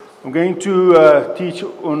I'm going to teach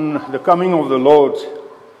on the coming of the Lord.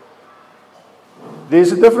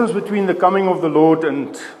 There's a difference between the coming of the Lord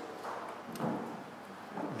and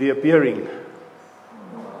the appearing.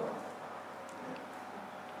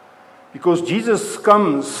 Because Jesus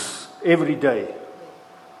comes every day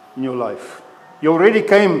in your life. He already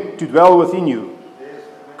came to dwell within you.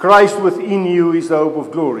 Christ within you is the hope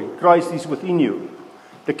of glory. Christ is within you.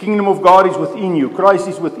 The kingdom of God is within you. Christ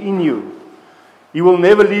is within you. He will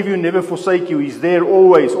never leave you, never forsake you. He's there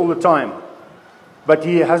always, all the time. But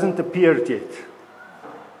He hasn't appeared yet.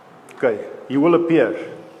 Okay, He will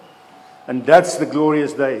appear. And that's the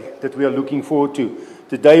glorious day that we are looking forward to.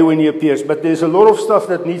 The day when He appears. But there's a lot of stuff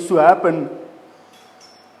that needs to happen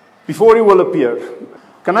before He will appear.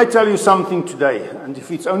 Can I tell you something today? And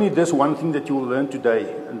if it's only this one thing that you will learn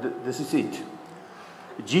today, and this is it.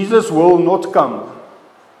 Jesus will not come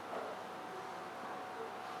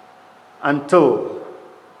until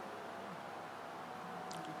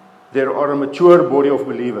there are a mature body of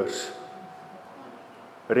believers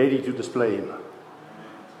ready to display Him.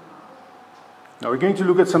 Now we're going to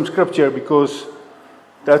look at some scripture because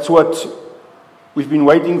that's what we've been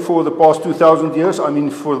waiting for the past 2,000 years. I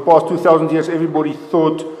mean, for the past 2,000 years, everybody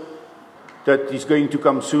thought that He's going to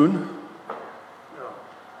come soon.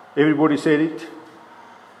 Everybody said it.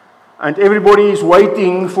 And everybody is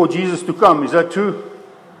waiting for Jesus to come. Is that true?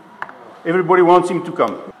 Everybody wants Him to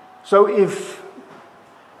come. So if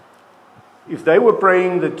they were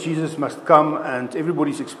praying that Jesus must come and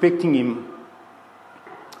everybody's expecting Him,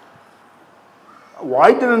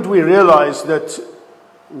 why didn't we realize that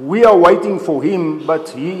we are waiting for Him, but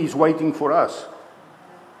He is waiting for us?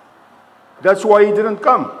 That's why He didn't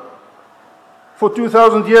come. For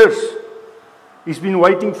 2,000 years, He's been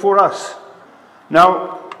waiting for us.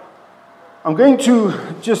 Now, I'm going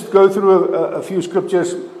to just go through a few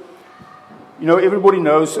scriptures. You know, everybody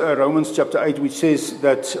knows Romans chapter 8, which says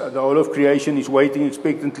that the whole of creation is waiting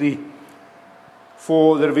expectantly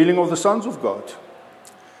for the revealing of the sons of God.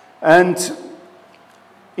 And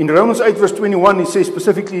in Romans 8 verse 21, he says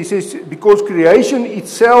specifically, he says, because creation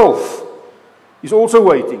itself is also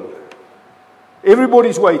waiting.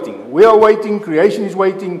 Everybody's waiting. We are waiting. Creation is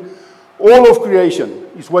waiting. All of creation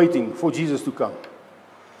is waiting for Jesus to come.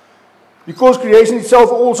 Because creation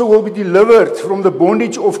itself also will be delivered from the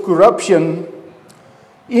bondage of corruption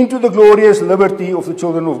into the glorious liberty of the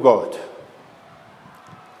children of God.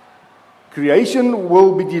 Creation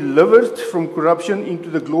will be delivered from corruption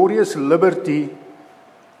into the glorious liberty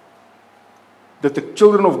that the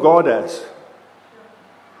children of God has.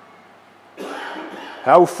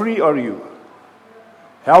 How free are you?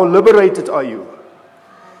 How liberated are you?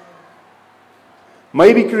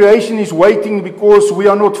 Maybe creation is waiting because we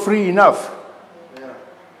are not free enough.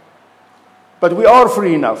 But we are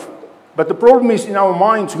free enough. But the problem is in our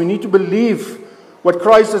minds, we need to believe what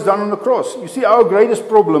Christ has done on the cross. You see, our greatest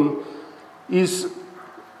problem is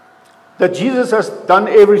that Jesus has done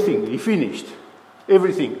everything. He finished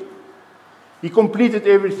everything. He completed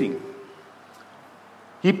everything.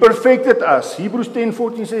 He perfected us. Hebrews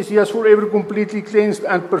 10:14 says He has forever completely cleansed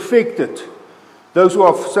and perfected those who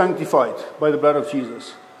are sanctified by the blood of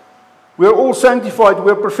Jesus. We are all sanctified,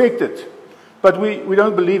 we are perfected, but we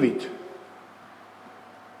don't believe it.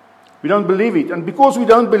 We don't believe it. And because we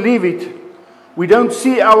don't believe it, we don't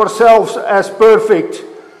see ourselves as perfect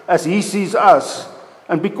as He sees us.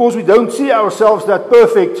 And because we don't see ourselves that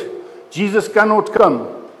perfect, Jesus cannot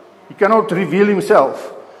come. He cannot reveal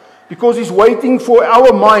Himself. Because He's waiting for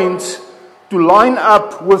our minds to line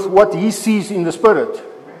up with what He sees in the Spirit.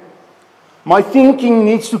 My thinking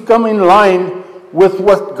needs to come in line with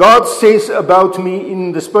what God says about me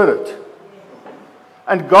in the Spirit.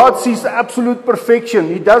 And God sees absolute perfection.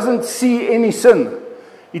 He doesn't see any sin.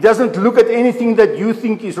 He doesn't look at anything that you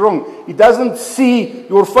think is wrong. He doesn't see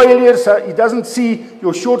your failures. He doesn't see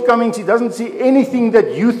your shortcomings. He doesn't see anything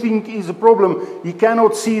that you think is a problem. He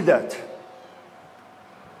cannot see that.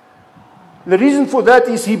 The reason for that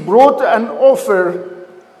is He brought an offer,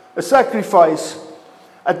 a sacrifice,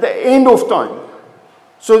 at the end of time,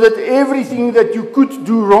 so that everything that you could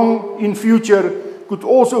do wrong in future could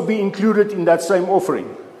also be included in that same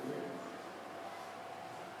offering.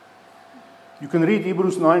 You can read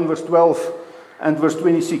Hebrews 9 verse 12 and verse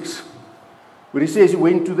 26, where He says He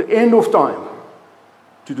went to the end of time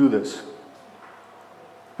to do this.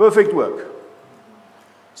 Perfect work.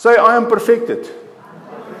 Say, I am perfected.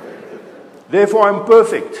 Therefore I am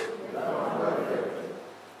perfect.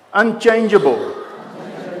 Unchangeable.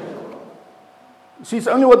 See, it's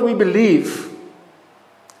only what we believe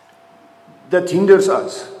that hinders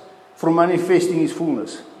us from manifesting His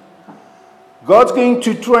fullness. God's going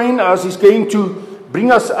to train us. He's going to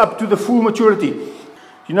bring us up to the full maturity.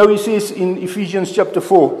 You know, he says in Ephesians chapter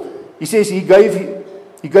 4, he says he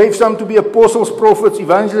gave some to be apostles, prophets,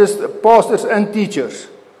 evangelists, pastors, and teachers.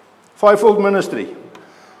 Fivefold ministry.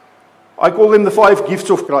 I call them the 5 gifts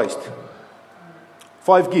of Christ.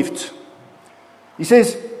 5 gifts. He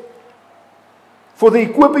says, for the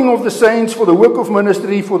equipping of the saints, for the work of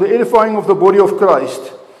ministry, for the edifying of the body of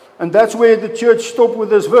Christ. And that's where the church stopped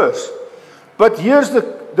with this verse. But here's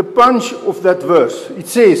the punch of that verse. It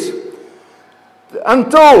says,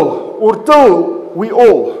 until or till we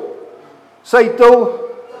all. Say till.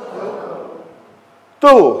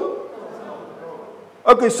 Till.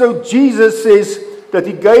 Okay, so Jesus says that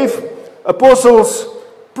he gave apostles,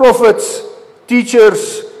 prophets,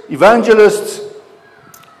 teachers, evangelists,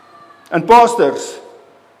 and pastors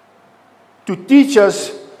to teach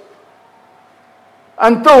us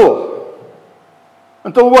until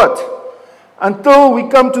what? Until we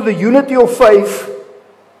come to the unity of faith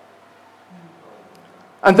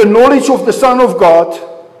and the knowledge of the Son of God.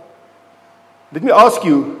 Let me ask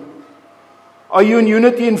you, are you in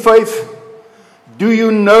unity in faith? Do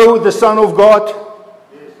you know the Son of God?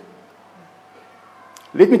 Yes.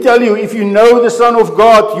 Let me tell you, if you know the Son of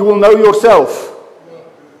God, you will know yourself.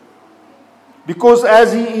 Because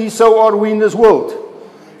as He is, so are we in this world.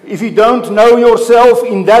 If you don't know yourself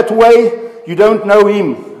in that way, you don't know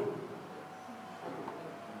Him.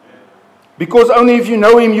 Because only if you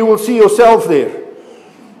know Him, you will see yourself there.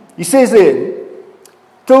 He says there,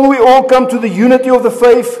 till we all come to the unity of the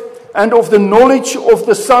faith and of the knowledge of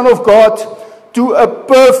the Son of God, to a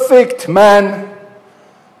perfect man,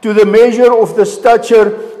 to the measure of the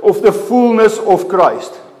stature of the fullness of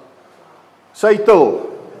Christ. Say till.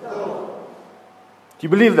 Do you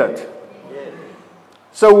believe that? Yes.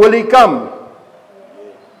 So will He come?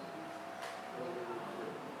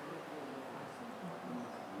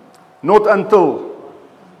 Not until.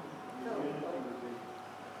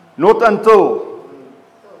 Not until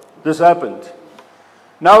this happened.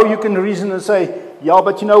 Now you can reason and say, yeah,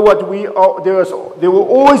 but you know what? There will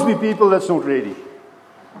always be people that's not ready.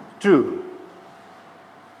 True.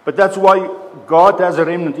 But that's why God has a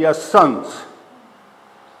remnant. He has sons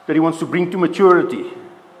that He wants to bring to maturity,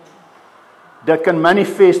 that can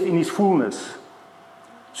manifest in His fullness,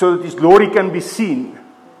 so that His glory can be seen,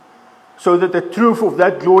 so that the truth of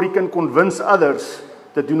that glory can convince others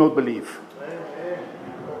that do not believe.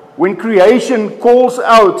 When creation calls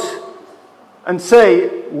out and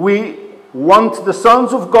say, we want the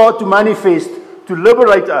sons of God to manifest, to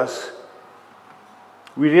liberate us,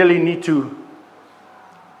 we really need to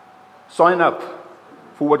sign up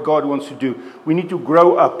for what God wants to do. We need to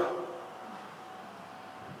grow up.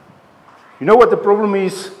 You know what the problem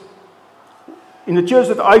is? In the church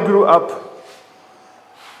that I grew up,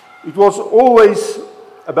 it was always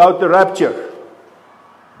about the rapture.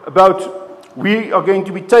 About we are going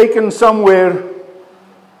to be taken somewhere.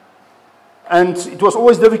 And it was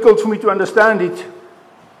always difficult for me to understand it.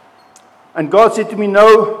 And God said to me,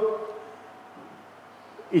 no,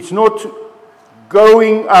 it's not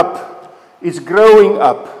going up. It's growing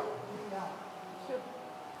up.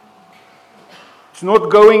 It's not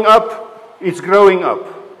going up, it's growing up.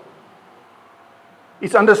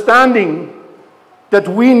 It's understanding that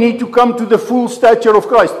we need to come to the full stature of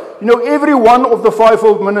Christ. You know, every one of the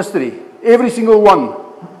fivefold ministry, every single one,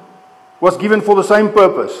 was given for the same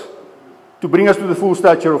purpose, to bring us to the full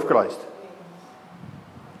stature of Christ.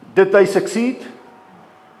 Did they succeed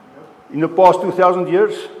in the past 2,000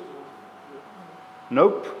 years?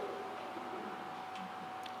 Nope.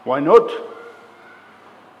 Why not?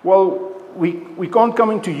 Well, we can't come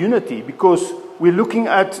into unity because we're looking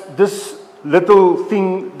at this little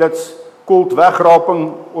thing that's called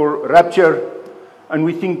wegraping or rapture, and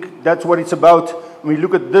we think that's what it's about. And we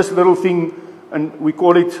look at this little thing and we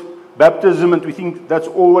call it baptism, and we think that's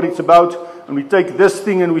all what it's about. And we take this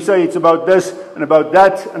thing and we say it's about this and about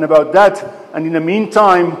that and about that. And in the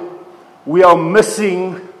meantime, we are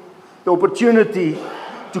missing the opportunity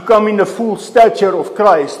to come in the full stature of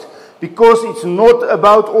Christ, because it's not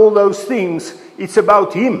about all those things, it's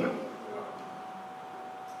about Him.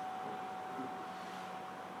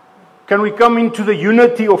 Can we come into the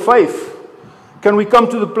unity of faith? Can we come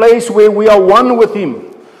to the place where we are one with Him,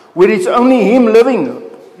 where it's only Him living?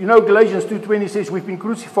 You know, Galatians 2:20 says, we've been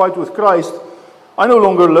crucified with Christ. I no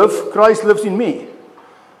longer live, Christ lives in me.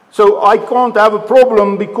 So I can't have a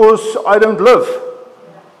problem because I don't live.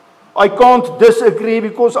 I can't disagree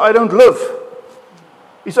because I don't live.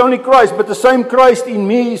 It's only Christ, but the same Christ in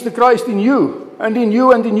me is the Christ in you, and in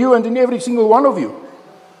you, and in you, and in every single one of you.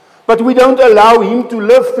 But we don't allow Him to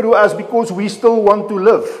live through us because we still want to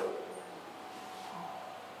live.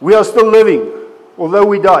 We are still living. although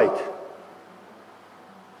we died.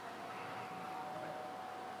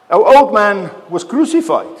 Our old man was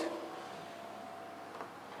crucified.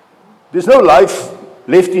 There's no life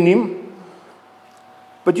left in him.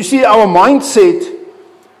 But you see, our mindset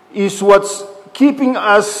is what's keeping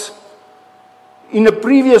us in a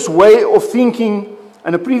previous way of thinking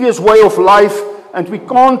and a previous way of life, and we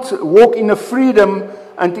can't walk in a freedom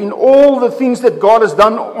and in all the things that God has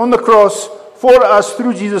done on the cross for us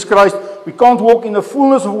through Jesus Christ. We can't walk in the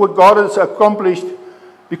fullness of what God has accomplished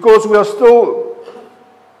because we are still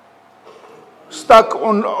stuck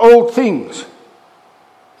on old things.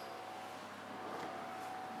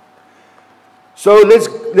 So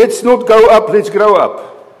let's not go up, let's grow up.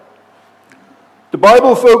 The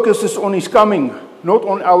Bible focuses on His coming, not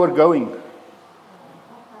on our going.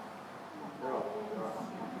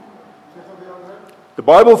 The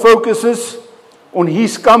Bible focuses on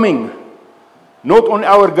His coming, not on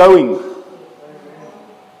our going.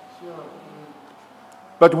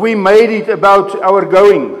 But we made it about our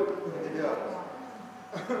going.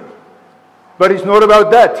 But it's not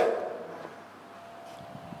about that.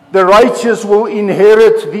 The righteous will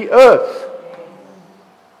inherit the earth.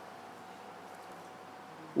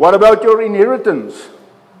 What about your inheritance?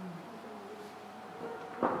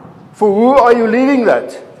 For who are you leaving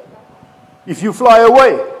that if you fly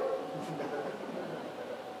away?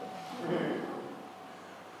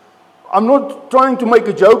 I'm not trying to make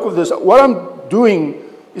a joke of this. What I'm doing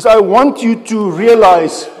is I want you to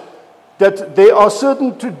realize that there are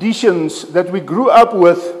certain traditions that we grew up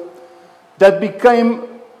with that became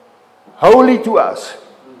holy to us.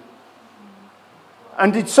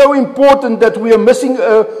 And it's so important that we are missing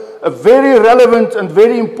a very relevant and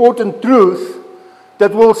very important truth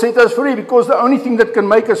that will set us free, because the only thing that can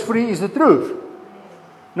make us free is the truth.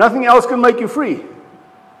 Nothing else can make you free.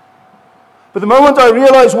 But the moment I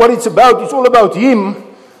realize what it's all about Him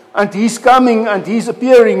and His coming and His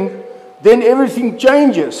appearing, then everything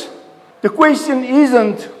changes. The question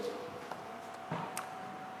isn't,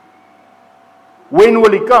 when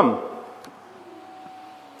will He come?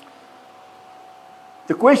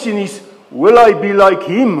 The question is, will I be like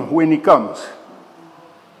Him when He comes?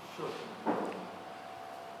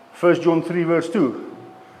 1 John 3 verse 2.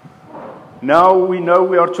 Now we know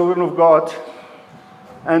we are children of God,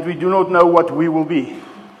 and we do not know what we will be.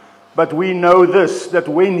 But we know this, that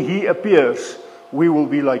when He appears, we will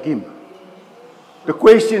be like Him. The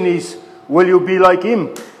question is, will you be like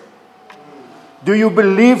Him? Do you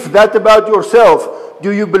believe that about yourself?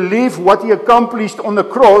 Do you believe what He accomplished on the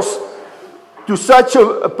cross to such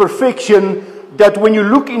a perfection that when you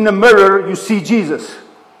look in the mirror, you see Jesus?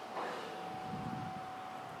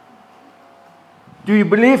 Do you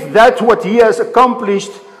believe that's what He has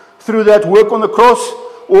accomplished through that work on the cross?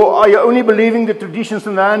 Or are you only believing the traditions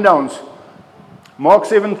and the hand-downs? Mark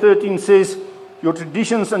 7:13 says, your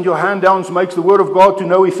traditions and your hand-downs makes the word of God to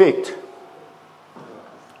no effect.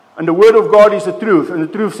 And the word of God is the truth, and the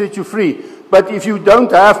truth sets you free. But if you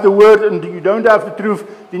don't have the word and you don't have the truth,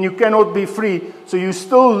 then you cannot be free. So you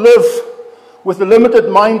still live with a limited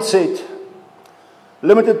mindset,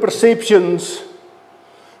 limited perceptions,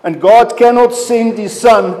 and God cannot send His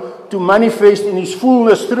Son to manifest in His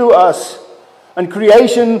fullness through us. And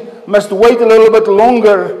creation must wait a little bit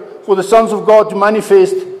longer for the sons of God to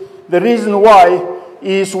manifest. The reason why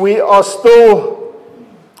is we are still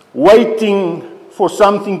waiting for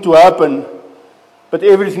something to happen, but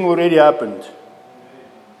everything already happened.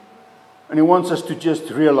 And He wants us to just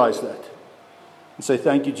realize that and say,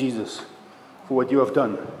 thank you, Jesus, for what you have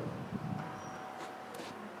done.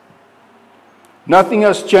 Nothing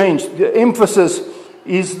has changed. The emphasis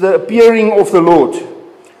is the appearing of the Lord,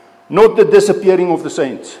 not the disappearing of the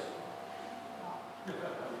saints.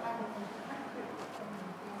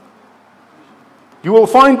 You will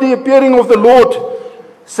find the appearing of the Lord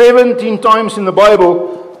 17 times in the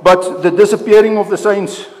Bible, but the disappearing of the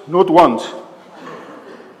saints not once.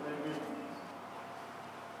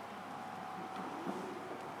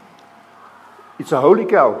 It's a holy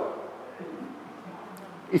cow.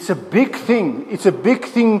 It's a big thing. It's a big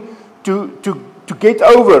thing to get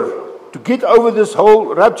over this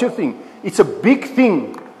whole rapture thing. It's a big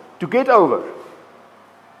thing to get over.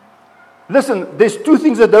 Listen, there's two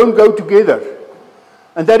things that don't go together.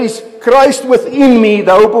 And that is Christ within me,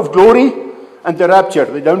 the hope of glory, and the rapture.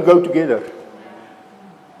 They don't go together.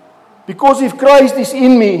 Because if Christ is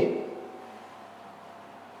in me,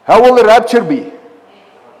 how will the rapture be?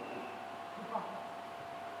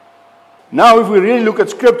 Now, if we really look at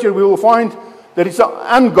Scripture, we will find that it's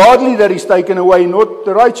the ungodly that is taken away, not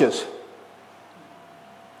the righteous.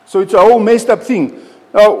 So it's a whole messed up thing.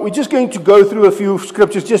 Now, we're just going to go through a few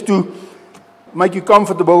scriptures just to make you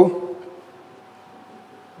comfortable,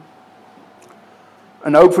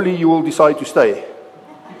 and hopefully you will decide to stay.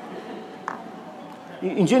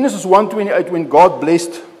 In Genesis 1:28, when God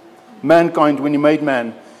blessed mankind, when He made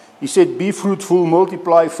man, He said, "Be fruitful,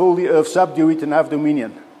 multiply, fill the earth, subdue it, and have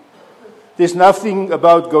dominion." There's nothing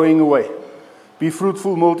about going away. Be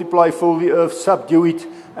fruitful, multiply, fill the earth, subdue it,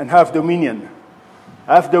 and have dominion.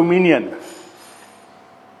 Have dominion.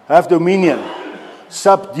 Have dominion.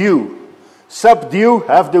 Subdue. Subdue,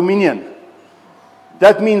 have dominion.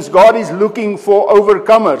 That means God is looking for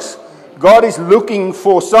overcomers. God is looking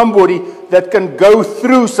for somebody that can go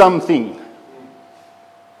through something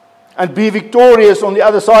and be victorious on the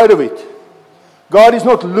other side of it. God is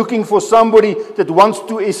not looking for somebody that wants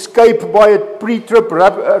to escape by a pre-trib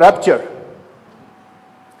rapture.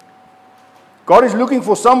 God is looking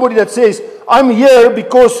for somebody that says, I'm here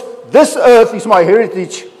because this earth is my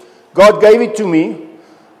heritage. God gave it to me.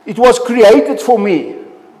 It was created for me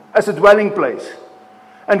as a dwelling place.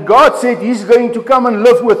 And God said He's going to come and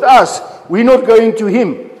live with us. We're not going to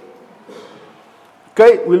Him.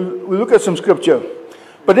 Okay, we'll look at some scripture.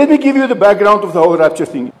 But let me give you the background of the whole rapture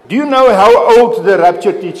thing. Do you know how old the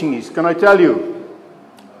rapture teaching is? Can I tell you?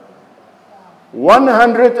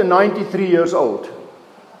 193 years old.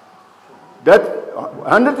 That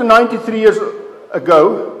 193 years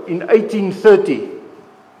ago, in 1830,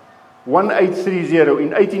 1830,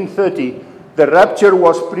 in 1830, the rapture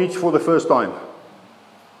was preached for the first time.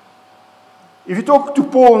 If you talk to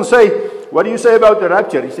Paul and say, what do you say about the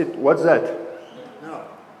rapture? He said, what's that? No.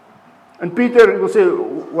 And Peter will say,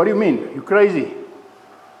 what do you mean? You're crazy.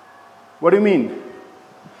 What do you mean?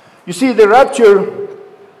 You see, the rapture,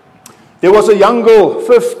 there was a young girl,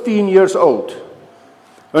 15 years old.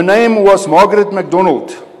 Her name was Margaret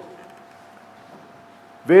MacDonald.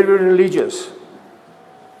 Very religious.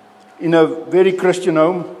 In a very Christian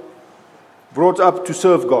home. Brought up to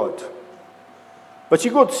serve God. But she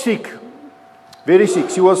got sick. Very sick.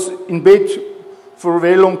 She was in bed for a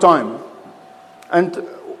very long time. And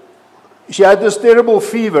she had this terrible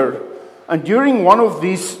fever. And during one of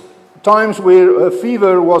these times where her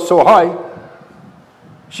fever was so high,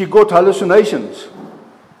 she got hallucinations.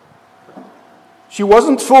 She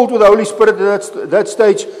wasn't filled with the Holy Spirit at that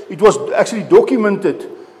stage. It was actually documented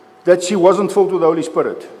that she wasn't filled with the Holy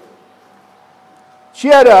Spirit. She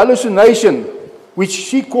had a hallucination, which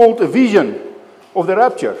she called a vision of the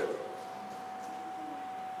rapture.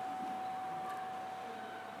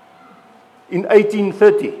 In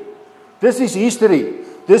 1830. This is history.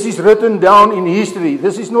 This is written down in history.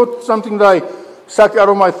 This is not something that I suck out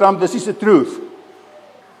of my thumb. This is the truth.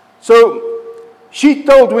 So, she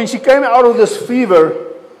told, when she came out of this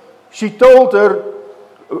fever, she told her,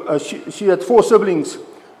 she had 4 siblings,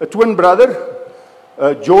 a twin brother,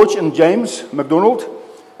 George and James MacDonald,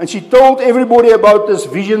 and she told everybody about this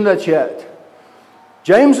vision that she had.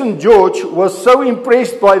 James and George was so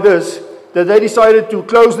impressed by this that they decided to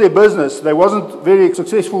close their business. They wasn't very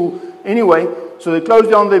successful anyway, so they closed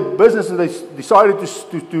down their business and they decided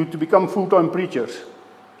to become full-time preachers.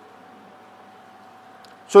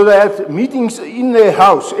 So they had meetings in their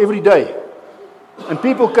house every day. And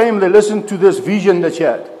people came, they listened to this vision that she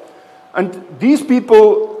had. And these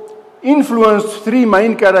people influenced 3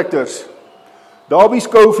 main characters, Darby,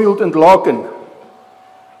 Schofield, and Larkin.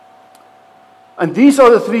 And these are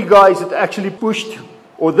the 3 guys that actually pushed,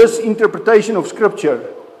 or this interpretation of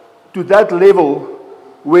Scripture, to that level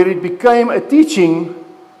where it became a teaching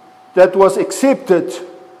that was accepted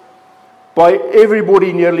by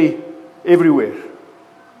everybody nearly everywhere.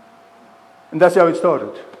 And that's how it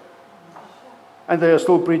started. And they are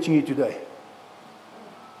still preaching it today.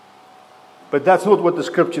 But that's not what the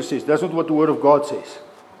Scripture says. That's not what the Word of God says.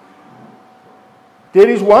 There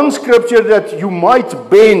is one Scripture that you might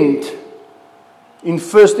bend in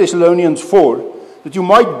 1 Thessalonians 4, that you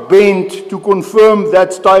might bend to confirm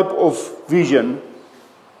that type of vision.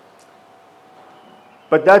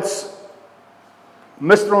 But that's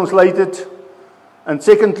mistranslated. And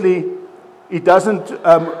secondly, it doesn't...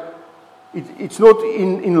 It's not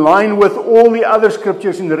in line with all the other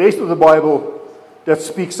scriptures in the rest of the Bible that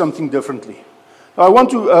speak something differently. Now, I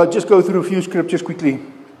want to just go through a few scriptures quickly.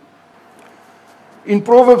 In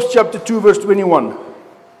Proverbs chapter 2, verse 21,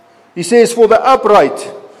 he says, "For the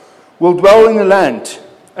upright will dwell in the land,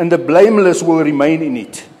 and the blameless will remain in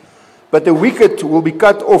it. But the wicked will be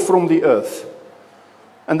cut off from the earth,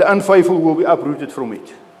 and the unfaithful will be uprooted from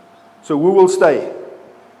it." So who will stay?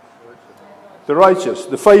 The righteous,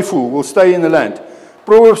 the faithful will stay in the land.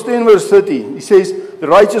 Proverbs 10 verse 30, he says, "The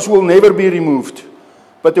righteous will never be removed,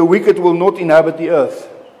 but the wicked will not inhabit the earth."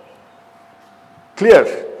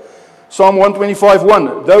 Clear. Psalm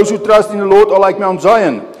 125:1. Those who trust in the Lord are like Mount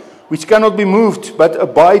Zion, which cannot be moved, but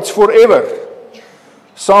abides forever.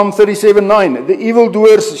 Psalm 37:9. The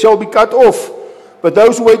evildoers shall be cut off, but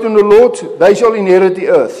those who wait on the Lord, they shall inherit the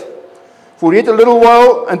earth. For yet a little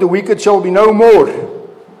while, and the wicked shall be no more.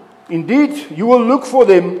 Indeed, you will look for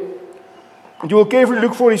them, and you will carefully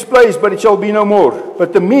look for his place, but it shall be no more.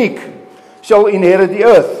 But the meek shall inherit the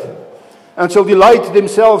earth, and shall delight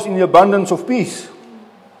themselves in the abundance of peace.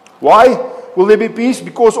 Why will there be peace?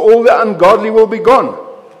 Because all the ungodly will be gone.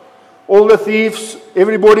 All the thieves,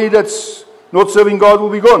 everybody that's not serving God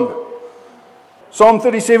will be gone. Psalm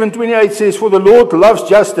 37:28 says, For the Lord loves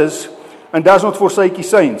justice and does not forsake his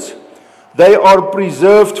saints. They are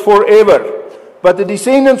preserved forever, but the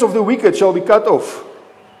descendants of the wicked shall be cut off.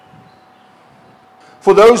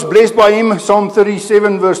 For those blessed by him, Psalm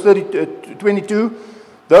 37 verse 22,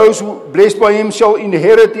 those who blessed by him shall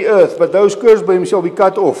inherit the earth, but those cursed by him shall be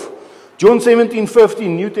cut off. John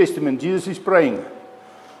 17:15, New Testament, Jesus is praying.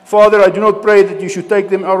 Father, I do not pray that you should take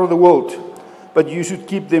them out of the world, but you should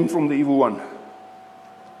keep them from the evil one.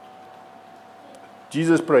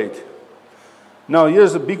 Jesus prayed. Now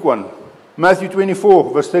here's a big one. Matthew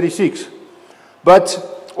 24 verse 36. But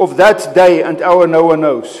of that day and hour no one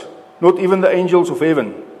knows, not even the angels of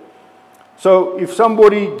heaven. So if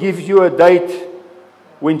somebody gives you a date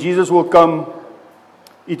when Jesus will come,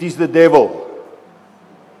 it is the devil.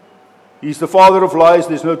 He's the father of lies.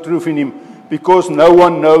 There's no truth in him, because no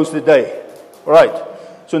one knows the day. All right.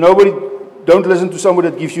 So don't listen to somebody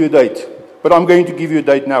that gives you a date. But I'm going to give you a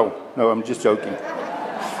date now. No, I'm just joking.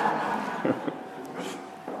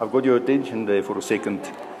 I've got your attention there for a second.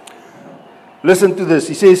 Listen to this.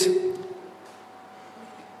 He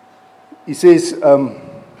says,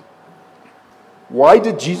 why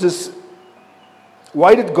did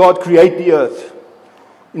God create the earth?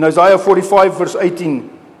 In Isaiah 45 verse 18,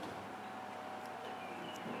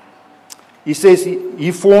 he says,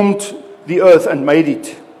 He formed the earth and made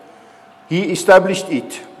it. He established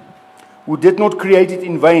it. Who did not create it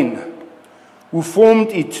in vain. Who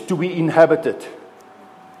formed it to be inhabited.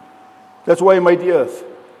 That's why he made the earth.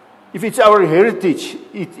 If it's our heritage,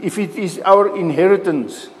 if it is our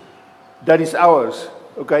inheritance, that is ours,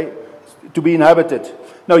 okay, to be inhabited.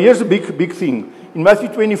 Now here's a big thing. In Matthew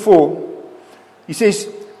 24, he says,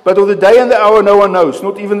 But of the day and the hour no one knows,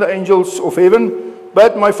 not even the angels of heaven,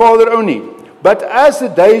 but my Father only. But as the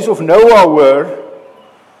days of Noah were,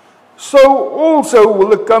 so also will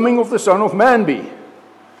the coming of the Son of Man be.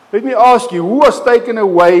 Let me ask you, who was taken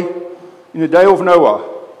away in the day of Noah?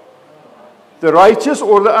 The righteous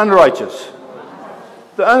or the unrighteous?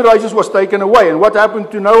 The unrighteous was taken away. And what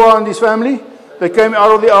happened to Noah and his family? They came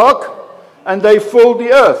out of the ark and they filled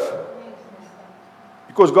the earth.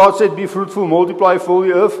 Because God said, be fruitful, multiply, fill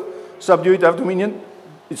the earth, subdue it, have dominion.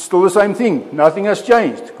 It's still the same thing. Nothing has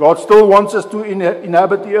changed. God still wants us to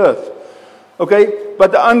inhabit the earth. Okay?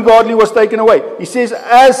 But the ungodly was taken away. He says,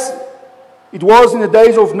 as it was in the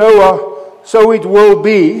days of Noah, so it will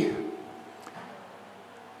be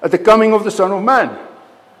at the coming of the Son of Man.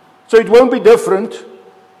 So it won't be different.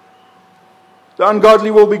 The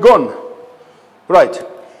ungodly will be gone. Right.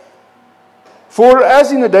 For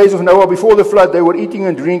as in the days of Noah before the flood, they were eating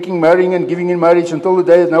and drinking, marrying and giving in marriage until the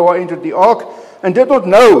day that Noah entered the ark, and did not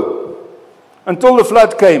know until the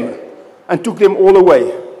flood came and took them all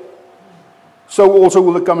away. So also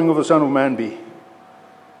will the coming of the Son of Man be.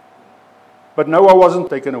 But Noah wasn't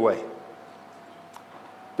taken away.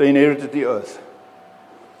 They inherited the earth.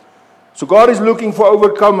 So God is looking for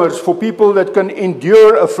overcomers, for people that can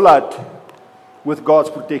endure a flood with God's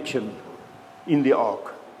protection in the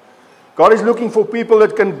ark. God is looking for people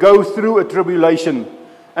that can go through a tribulation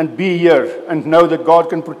and be here and know that God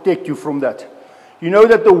can protect you from that. You know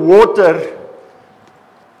that the water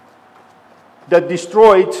that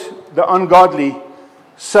destroyed the ungodly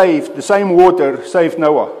saved, the same water saved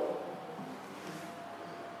Noah.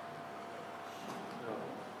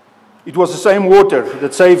 It was the same water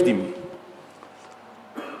that saved him.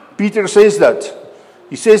 Peter says that.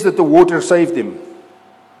 He says that the water saved him.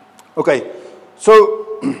 Okay,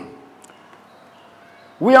 so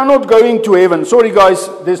we are not going to heaven. Sorry guys,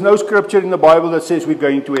 there's no scripture in the Bible that says we're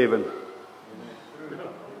going to heaven.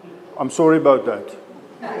 I'm sorry about that.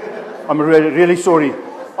 I'm really sorry.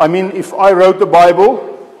 I mean, if I wrote the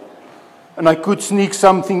Bible and I could sneak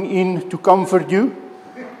something in to comfort you,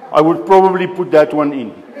 I would probably put that one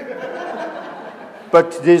in.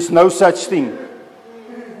 But there's no such thing.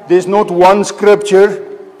 There's not one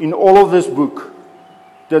scripture in all of this book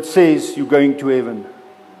that says you're going to heaven.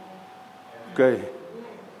 Okay.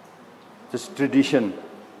 It's tradition.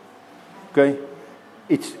 Okay.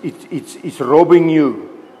 It's robbing you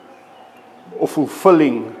of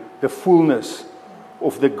fulfilling the fullness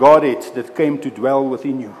of the Godhead that came to dwell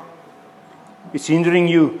within you. It's hindering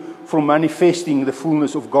you from manifesting the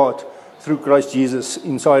fullness of God through Christ Jesus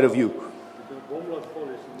inside of you.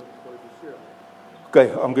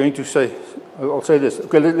 Okay, I'll say this.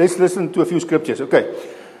 Okay, let's listen to a few scriptures. Okay.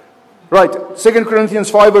 Right, 2 Corinthians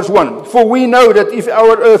 5 verse 1. For we know that if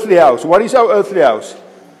our earthly house, what is our earthly house?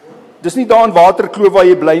 Dis nie daar in Waterkloof waar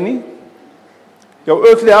jy bly nie. Jou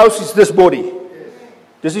earthly house is this body.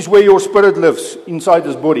 This is where your spirit lives, inside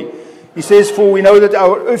this body. He says, for we know that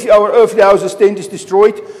if our earthly house's tent is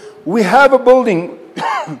destroyed, we have a building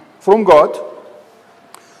from God,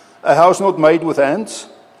 a house not made with hands,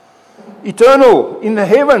 eternal, in the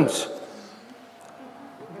heavens.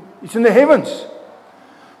 It's in the heavens.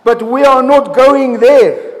 But we are not going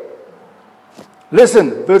there.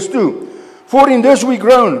 Listen, verse 2. For in this we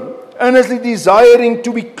groan, earnestly desiring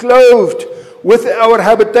to be clothed with our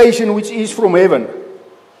habitation which is from heaven.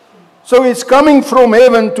 So it's coming from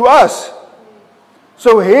heaven to us.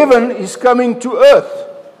 So heaven is coming to earth.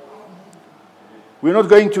 We're not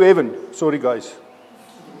going to heaven. Sorry, guys.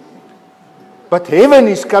 But heaven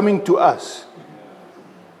is coming to us.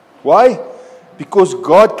 Why? Because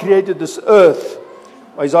God created this earth,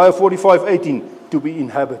 Isaiah 45:18, to be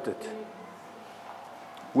inhabited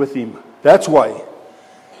with Him. That's why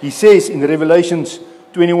He says in Revelations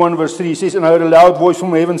 21 verse 3, He says, and I heard a loud voice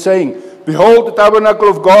from heaven saying, behold, the tabernacle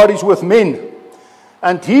of God is with men,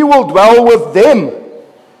 and He will dwell with them.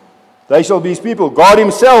 They shall be His people. God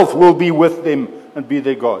Himself will be with them and be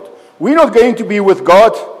their God. We're not going to be with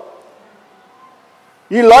God.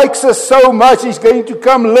 He likes us so much, He's going to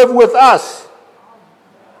come live with us.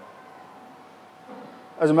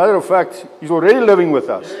 As a matter of fact, He's already living with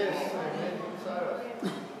us.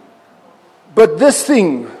 But this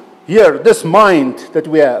thing here, this mind that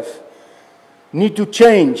we have, need to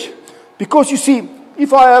change. Because you see,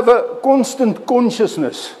 if I have a constant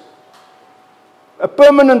consciousness, a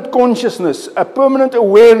permanent consciousness, a permanent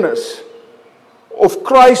awareness of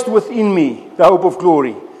Christ within me, the hope of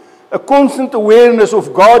glory, a constant awareness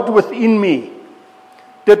of God within me,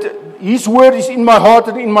 that His word is in my heart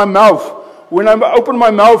and in my mouth. When I open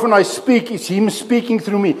my mouth and I speak, it's Him speaking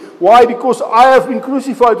through me. Why? Because I have been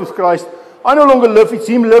crucified with Christ. I no longer live, it's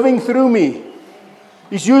Him living through me.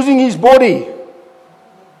 He's using His body.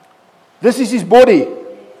 This is His body.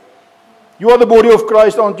 You are the body of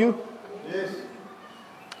Christ, aren't you? Yes.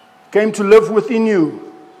 Came to live within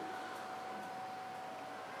you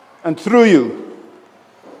and through you.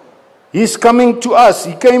 He's coming to us.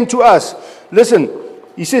 He came to us. Listen,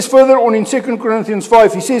 He says further on in 2 Corinthians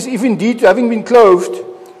 5, He says, if indeed, having been clothed,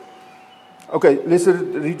 okay, let's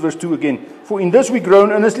read verse 2 again. For in this we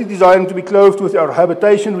groan, earnestly desiring to be clothed with our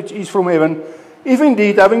habitation which is from heaven. If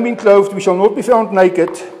indeed, having been clothed, we shall not be found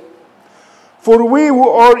naked. For we who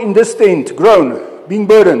are in this tent groan, being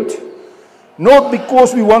burdened, not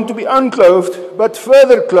because we want to be unclothed, but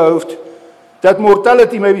further clothed, that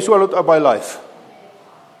mortality may be swallowed up by life.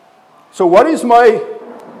 So what is my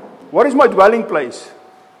dwelling place?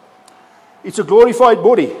 It's a glorified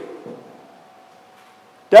body.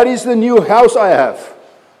 That is the new house I have.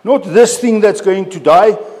 Not this thing that's going to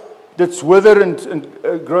die, that's withered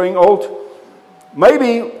and growing old.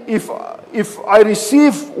 Maybe if I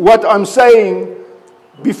receive what I'm saying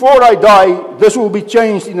before I die, this will be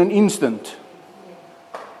changed in an instant.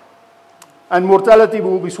 And mortality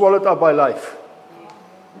will be swallowed up by life.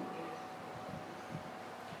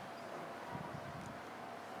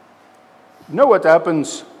 You know what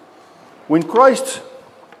happens when Christ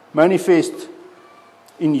manifests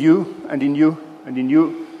in you and in you and in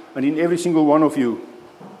you and in every single one of you?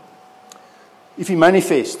 If He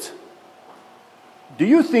manifests, do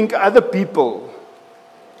you think other people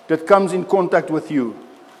that comes in contact with you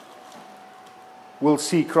will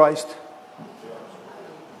see Christ?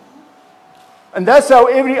 And that's how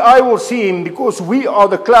every eye will see Him, because we are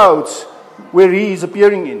the clouds where He is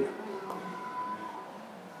appearing in.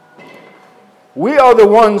 We are the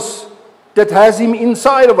ones that has Him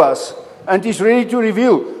inside of us and is ready to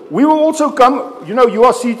reveal. We will also come, you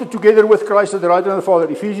are seated together with Christ at the right hand of the Father.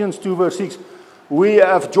 Ephesians 2 verse 6. We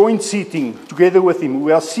have joint seating together with Him.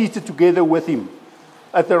 We are seated together with Him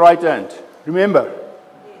at the right hand. Remember,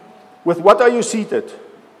 with what are you seated?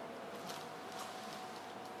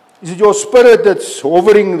 Is it your spirit that's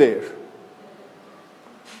hovering there?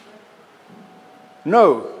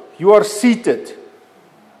 No, you are seated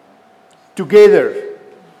together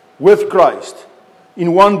with Christ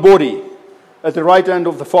in one body at the right hand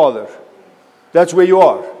of the Father. That's where you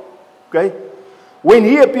are. Okay? When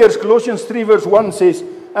He appears, Colossians 3 verse 1 says,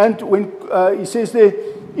 and when He says there,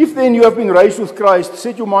 If then you have been raised with Christ,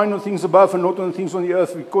 set your mind on things above and not on things on the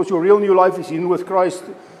earth, because your real new life is hidden with Christ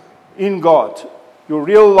in God. Your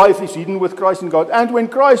real life is hidden with Christ in God. And when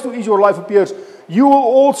Christ, who is your life, appears, you will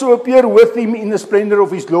also appear with him in the splendor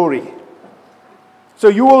of his glory. So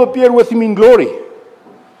you will appear with him in glory.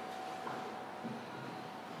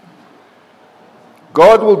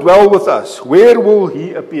 God will dwell with us. Where will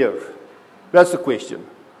he appear? That's the question.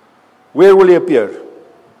 Where will he appear?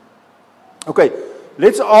 Okay,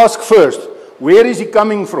 let's ask first, where is he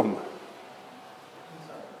coming from?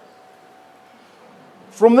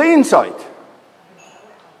 From the inside.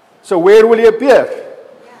 So where will he appear?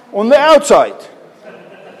 On the outside.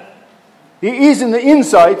 He is in the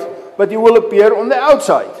inside, but he will appear on the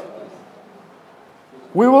outside.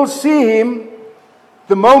 We will see him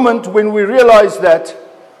the moment when we realize that,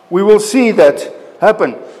 we will see that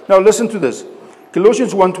happen. Now listen to this.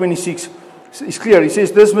 Colossians 1:26 is clear. He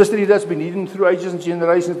says, this mystery that's been hidden through ages and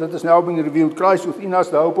generations that is now being revealed. Christ within us,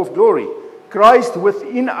 the hope of glory. Christ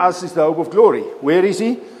within us is the hope of glory. Where is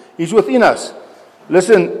he? He's within us.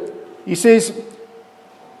 Listen, he says,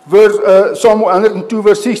 Psalm 102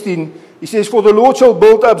 verse 16, he says, for the Lord shall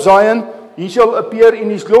build up Zion, he shall appear in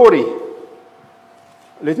his glory.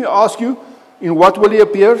 Let me ask you, in what will he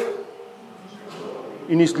appear?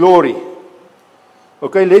 In his glory.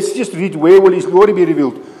 Okay, let's just read where will his glory be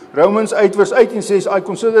revealed. Romans 8 verse 18 says, I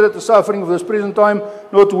consider that the suffering of this present time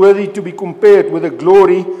not worthy to be compared with the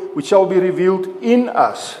glory which shall be revealed in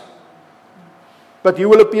us. But he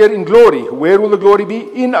will appear in glory. Where will the glory be?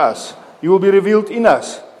 In us. He will be revealed in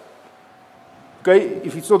us. Okay,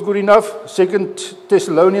 if it's not good enough, 2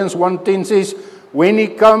 Thessalonians 1:10 says, when he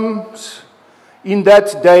comes in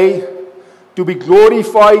that day to be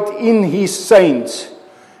glorified in his saints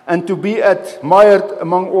and to be admired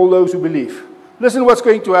among all those who believe. Listen what's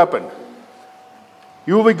going to happen.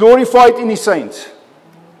 You will be glorified in his saints.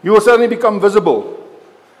 You will suddenly become visible.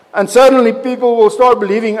 And suddenly people will start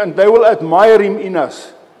believing and they will admire him in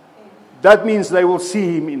us. That means they will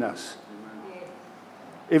see him in us.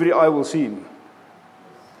 Every eye will see him.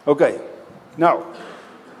 Okay, now,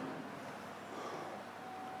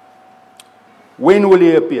 when will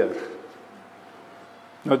he appear?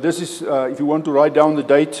 Now this is, if you want to write down the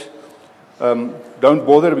date, don't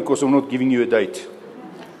bother because I'm not giving you a date.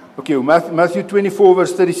 Okay, Matthew 24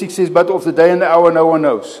 verse 36 says, but of the day and the hour no one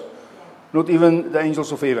knows, not even the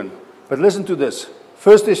angels of heaven. But listen to this.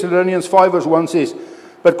 1 Thessalonians 5 verse 1 says,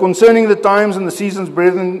 but concerning the times and the seasons,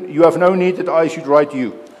 brethren, you have no need that I should write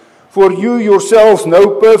you. For you yourselves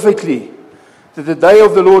know perfectly that the day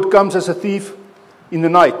of the Lord comes as a thief in the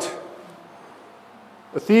night.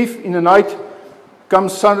 A thief in the night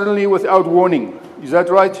comes suddenly without warning. Is that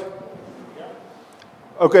right?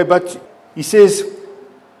 Okay, but he says,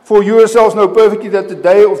 for you yourselves know perfectly that the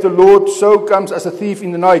day of the Lord so comes as a thief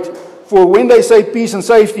in the night. For when they say peace and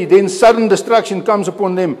safety, then sudden destruction comes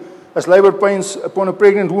upon them, as labor pains upon a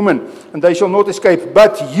pregnant woman, and they shall not escape.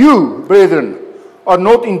 But you, brethren, are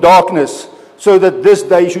not in darkness, so that this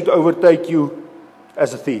day should overtake you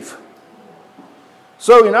as a thief.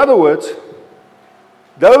 So, in other words,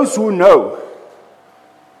 those who know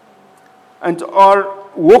and are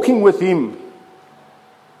walking with him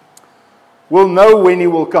will know when he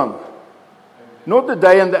will come. Not the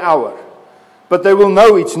day and the hour, but they will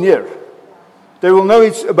know it's near. They will know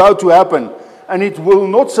it's about to happen, and it will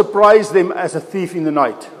not surprise them as a thief in the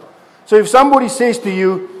night. So if somebody says to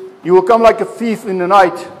you, you will come like a thief in the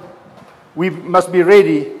night, we must be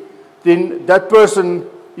ready, then that person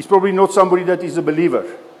is probably not somebody that is a believer,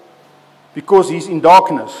 because he's in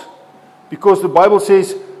darkness. Because the Bible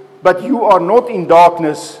says, but you are not in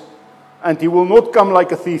darkness, and he will not come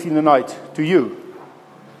like a thief in the night to you.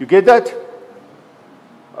 You get that?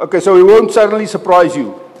 Okay, so he won't suddenly surprise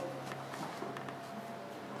you.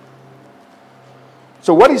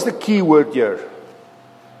 So what is the key word here?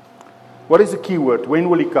 What is the key word? When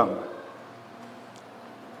will he come?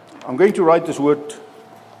 I'm going to write this word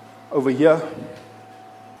over here.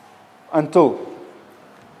 Until.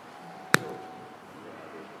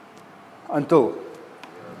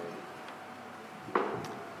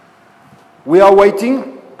 We are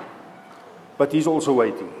waiting, but he's also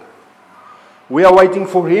waiting. We are waiting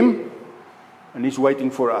for him, and he's waiting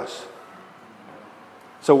for us.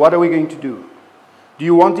 So what are we going to do? Do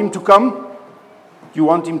you want him to come? Do you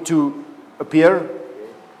want him to appear?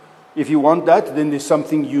 If you want that, then there's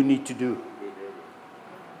something you need to do.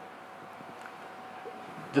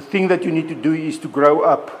 The thing that you need to do is to grow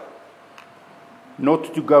up,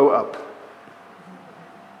 not to go up.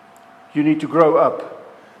 You need to grow up,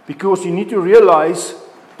 because you need to realize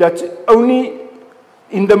that only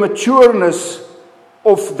in the matureness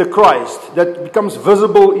of the Christ that becomes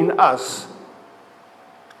visible in us,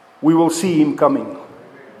 we will see him coming.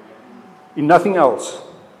 In nothing else.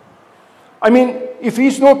 I mean, if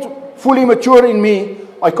he's not fully mature in me,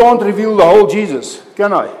 I can't reveal the whole Jesus,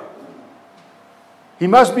 can I? He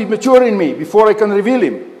must be mature in me before I can reveal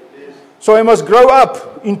him. So I must grow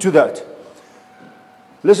up into that.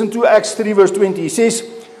 Listen to Acts 3 verse 20. He says,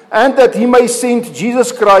 and that he may send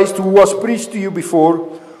Jesus Christ, who was preached to you before,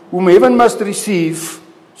 whom heaven must receive.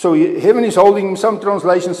 So heaven is holding him. Some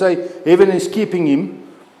translations say heaven is keeping him.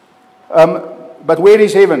 But where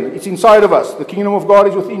is heaven? It's inside of us. The kingdom of God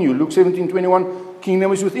is within you. Luke 17:21,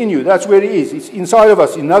 kingdom is within you. That's where it is. It's inside of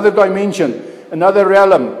us, another dimension, another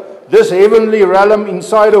realm. This heavenly realm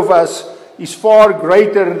inside of us is far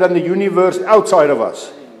greater than the universe outside of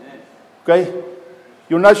us. Okay?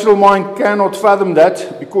 Your natural mind cannot fathom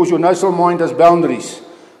that because your natural mind has boundaries.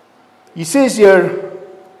 He says here,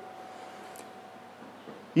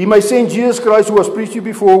 he may send Jesus Christ, who was preached to you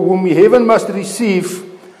before, whom heaven must receive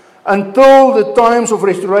until the times of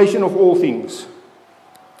restoration of all things.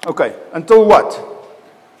 Okay, until what?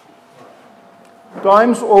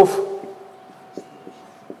 Times of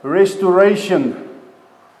restoration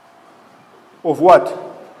of what?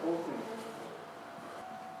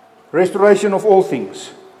 Restoration of all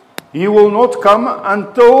things. He will not come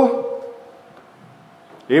until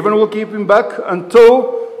heaven will keep him back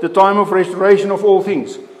until the time of restoration of all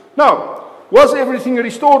things. Now, was everything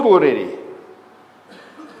restored already?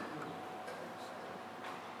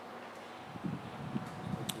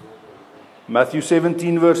 Matthew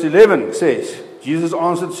 17 verse 11 says, Jesus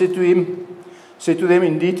answered, said to them,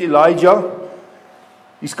 indeed Elijah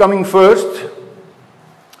is coming first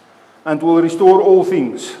and will restore all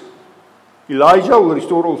things. Elijah will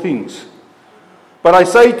restore all things. But I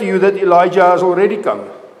say to you that Elijah has already come.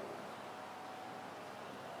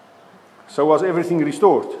 So was everything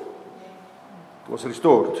restored? It was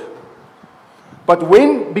restored. But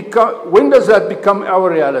when does that become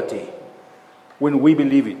our reality? When we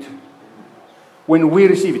believe it. When we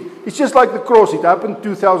receive it. It's just like the cross. It happened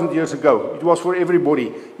 2,000 years ago. It was for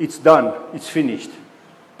everybody. It's done. It's finished.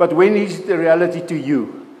 But when is it a reality to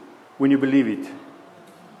you? When you believe it.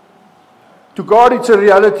 To God it's a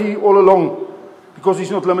reality all along because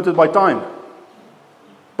He's not limited by time.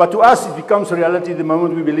 But to us it becomes a reality the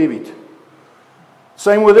moment we believe it.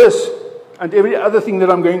 Same with this and every other thing that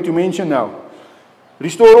I'm going to mention now.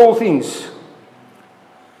 Restore all things.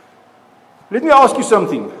 Let me ask you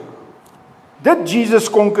something. Did Jesus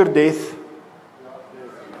conquer death?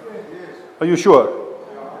 Are you sure?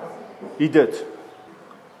 He did.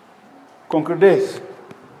 Conquer death.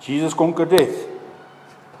 Jesus conquered death.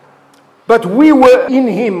 But we were in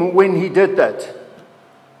Him when He did that.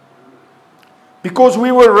 Because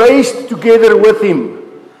we were raised together with Him.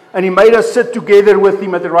 And He made us sit together with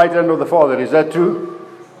Him at the right hand of the Father. Is that true?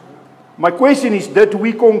 My question is, did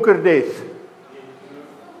we conquer death?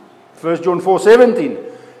 1 John 4:17.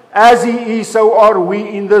 As He is, so are we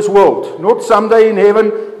in this world. Not someday in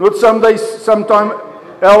heaven, not sometime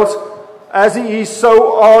else. As He is,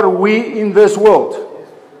 so are we in this world.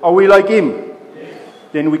 Are we like Him?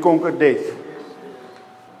 Then we conquer death.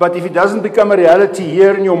 But if it doesn't become a reality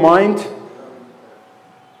here in your mind,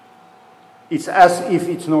 it's as if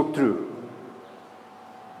it's not true.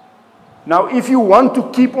 Now, if you want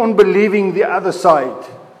to keep on believing the other side,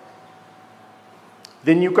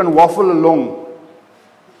 then you can waffle along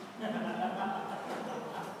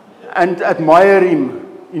and admire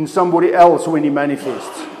Him in somebody else when He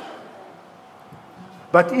manifests.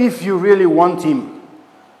 But if you really want Him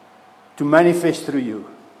to manifest through you,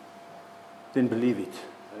 then believe it.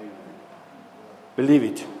 Believe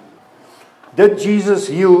it. Did Jesus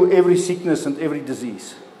heal every sickness and every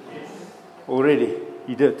disease? Yes. Already,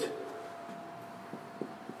 He did.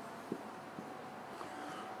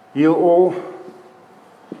 Heal all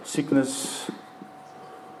sickness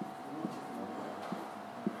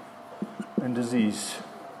and disease.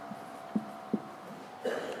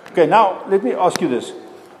 Okay, now let me ask you this.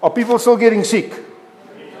 Are people still getting sick?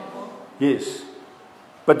 Yes.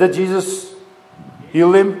 But did Jesus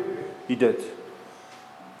heal them? He did.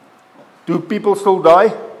 Do people still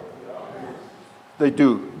die? They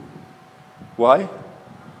do. Why?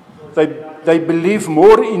 They believe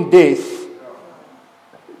more in death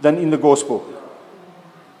than in the gospel.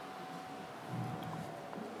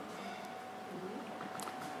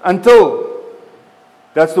 Until,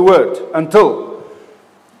 that's the word, until.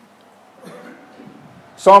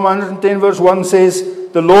 Psalm 110 verse 1 says,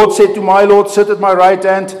 the Lord said to my Lord, sit at my right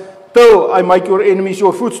hand, till I make your enemies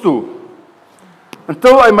your footstool.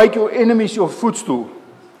 Until I make your enemies your footstool.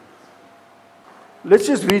 Let's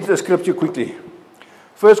just read the scripture quickly.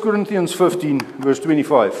 1 Corinthians 15, verse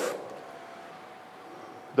 25.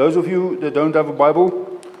 Those of you that don't have a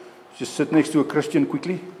Bible, just sit next to a Christian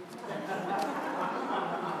quickly.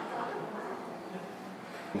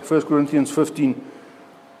 1 Corinthians 15.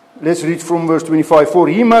 Let's read from verse 25. For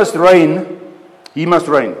he must reign. He must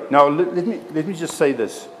reign. Now, let me just say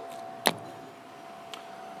this.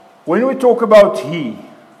 When we talk about he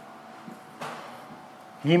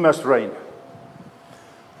must reign.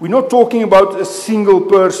 We're not talking about a single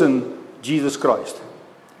person, Jesus Christ.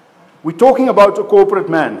 We're talking about a corporate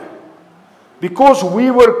man. Because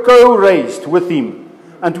we were co-raised with him,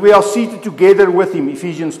 and we are seated together with him,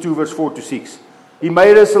 Ephesians 2, verse 4 to 6. He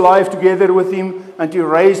made us alive together with him, and he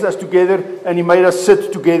raised us together, and he made us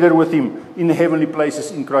sit together with him in the heavenly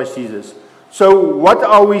places in Christ Jesus. So what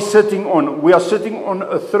are we sitting on? We are sitting on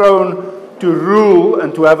a throne to rule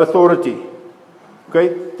and to have authority.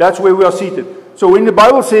 Okay? That's where we are seated. So when the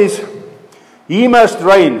Bible says, he must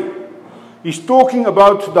reign, he's talking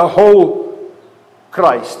about the whole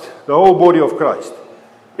Christ, the whole body of Christ.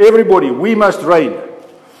 Everybody, we must reign.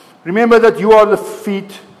 Remember that you are the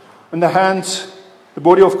feet and the hands, the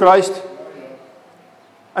body of Christ.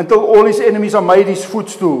 Until all his enemies are made his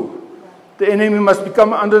footstool. The enemy must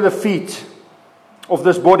become under the feet of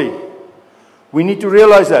this body. We need to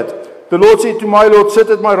realize that. The Lord said to my Lord, sit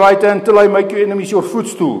at my right hand till I make your enemies your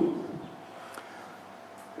footstool.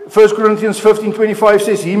 1 Corinthians 15:25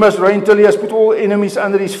 says, he must reign till he has put all enemies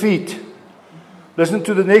under his feet. Listen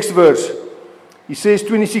to the next verse. He says,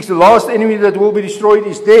 26, the last enemy that will be destroyed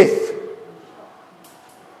is death.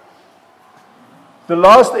 The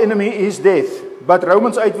last enemy is death. But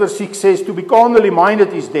Romans 8 verse 6 says, to be carnally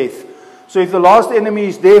minded is death. So if the last enemy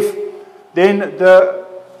is death, then the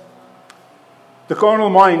carnal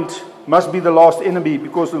mind must be the last enemy,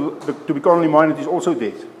 because to be carnally minded is also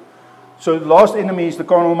death. So the last enemy is the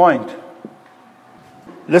carnal mind.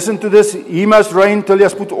 Listen to this. He must reign till he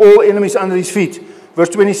has put all enemies under his feet. Verse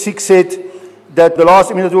 26 said that the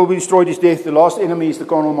last enemy that will be destroyed is death. The last enemy is the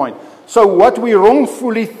carnal mind. So what we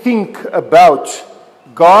wrongfully think about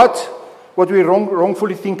God, what we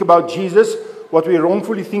wrongfully think about Jesus, what we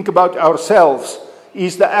wrongfully think about ourselves,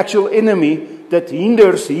 is the actual enemy that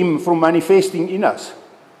hinders him from manifesting in us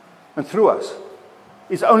and through us.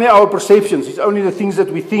 It's only our perceptions. It's only the things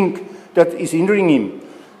that we think that is hindering him.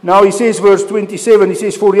 Now he says, verse 27, he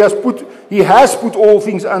says, for he has put all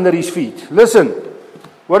things under his feet. Listen,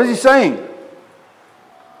 what is he saying?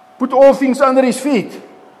 Put all things under his feet.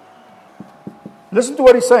 Listen to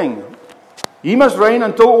what he's saying. He must reign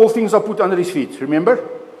until all things are put under his feet. Remember?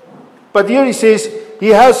 But here he says, he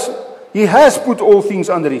has put all things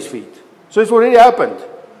under his feet. So it's already happened.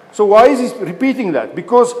 So why is he repeating that?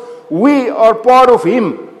 Because we are part of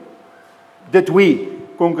him that we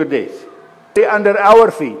conquer death. They're under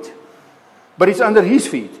our feet. But it's under his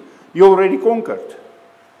feet. You already conquered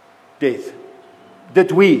death.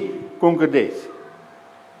 That we conquer death.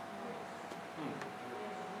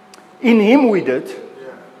 In him we did.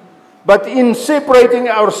 But in separating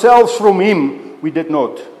ourselves from him, we did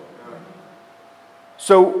not.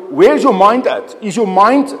 So where's your mind at? Is your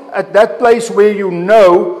mind at that place where you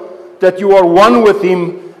know that you are one with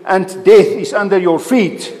him and death is under your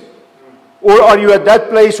feet? Or are you at that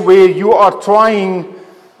place where you are trying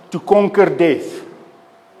to conquer death?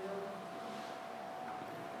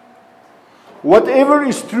 Whatever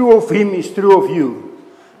is true of him is true of you.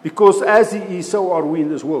 Because as he is, so are we in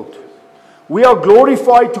this world. We are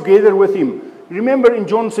glorified together with him. Remember in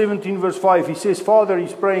John 17 verse 5, he says, Father,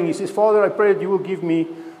 he's praying, he says, Father, I pray that you will give me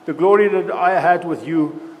the glory that I had with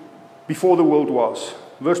you before the world was.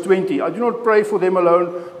 Verse 20, I do not pray for them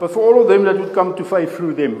alone, but for all of them that would come to faith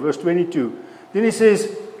through them. Verse 22. Then he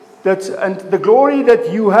says, and the glory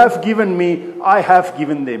that you have given me, I have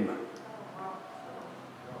given them.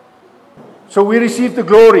 So we receive the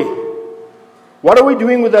glory. What are we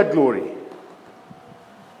doing with that glory?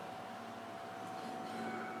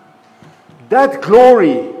 That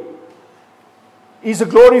glory is a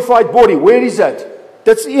glorified body. Where is that?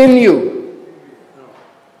 That's in you.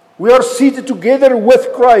 We are seated together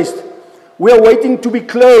with Christ. We are waiting to be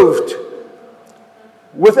clothed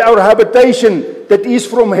with our habitation that is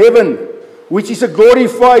from heaven, which is a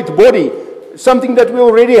glorified body. Something that we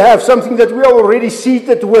already have, something that we are already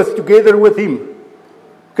seated with, together with him.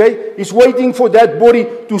 Okay? He's waiting for that body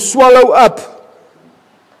to swallow up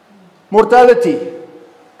mortality.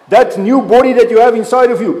 That new body that you have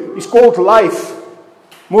inside of you is called life.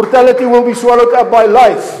 Mortality will be swallowed up by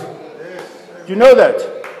life. Do you know that?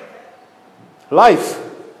 Life.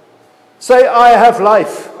 Say, I have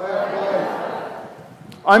life.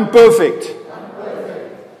 I'm perfect.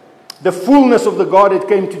 The fullness of the Godhead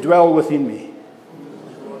came to dwell within me.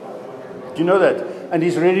 Do you know that? And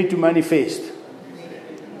He's ready to manifest.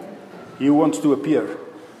 He wants to appear.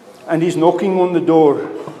 And He's knocking on the door.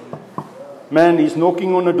 Man, He's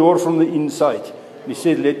knocking on the door from the inside. He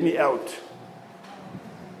said, let me out.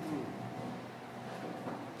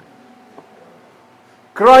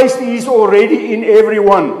 Christ is already in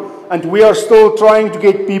everyone. And we are still trying to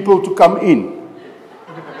get people to come in.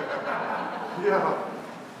 Yeah.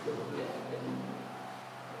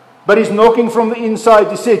 But He's knocking from the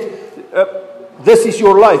inside. He said, this is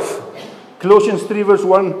your life. Colossians 3 verse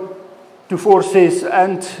 1 to 4 says,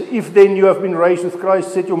 and if then you have been raised with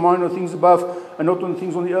Christ, set your mind on things above and not on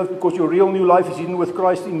things on the earth, because your real new life is hidden with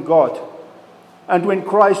Christ in God. And when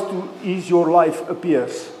Christ, who is your life,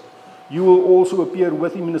 appears, you will also appear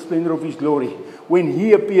with Him in the splendor of His glory. When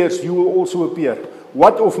He appears, you will also appear.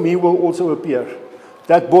 What of me will also appear?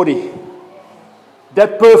 That body.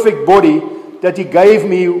 That perfect body that He gave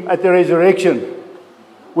me at the resurrection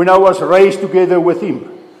when I was raised together with Him.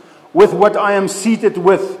 With what I am seated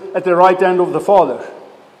with at the right hand of the Father.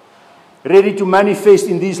 Ready to manifest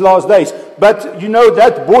in these last days. But you know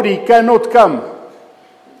that body cannot come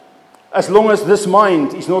as long as this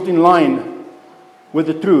mind is not in line with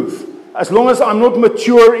the truth. As long as I'm not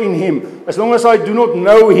mature in Him. As long as I do not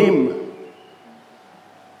know Him.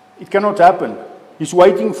 It cannot happen. He's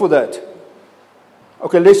waiting for that.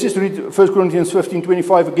 Okay, let's just read 1 Corinthians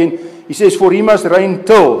 15:25 again. He says, for He must reign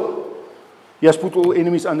till He has put all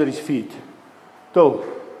enemies under His feet. Till.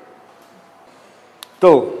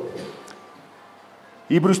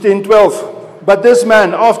 Hebrews 10:12. But this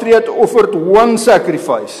man, after he had offered one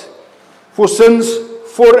sacrifice for sins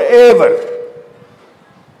forever,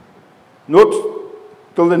 not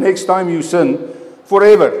till the next time you sin,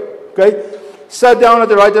 forever, okay, sat down at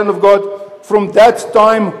the right hand of God, from that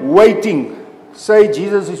time waiting. Say,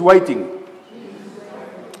 Jesus is waiting.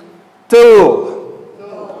 Till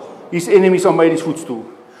His enemies are made His footstool.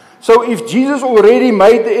 So if Jesus already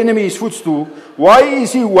made the enemy His footstool, why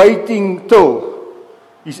is He waiting till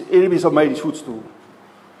His enemies are made His footstool?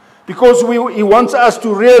 Because He wants us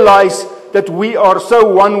to realize that we are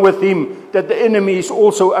so one with Him that the enemy is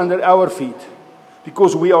also under our feet.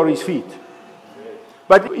 Because we are His feet.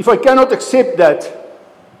 But if I cannot accept that,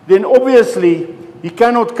 then obviously He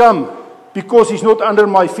cannot come because He's not under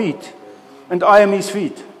my feet. And I am His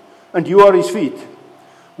feet. And you are His feet.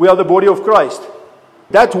 We are the body of Christ.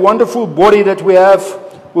 That wonderful body that we have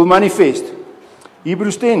will manifest.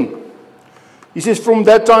 Hebrews 10. He says, from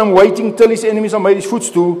that time waiting till His enemies are made His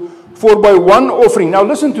footstool, for by one offering. Now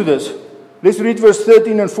listen to this. Let's read verse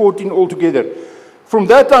 13 and 14 all together. From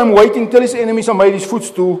that time waiting till His enemies are made His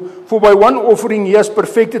footstool, for by one offering He has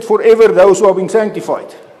perfected forever those who are being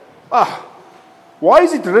sanctified. Why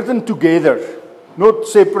is it written together, not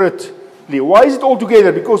separately? Why is it all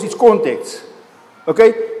together? Because it's context.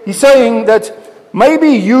 Okay? He's saying that maybe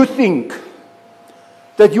you think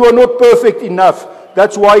that you are not perfect enough.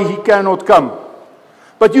 That's why He cannot come.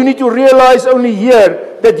 But you need to realize only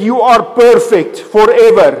here that you are perfect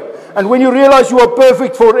forever. And when you realize you are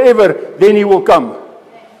perfect forever, then He will come.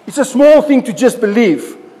 It's a small thing to just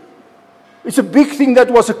believe. It's a big thing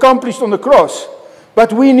that was accomplished on the cross.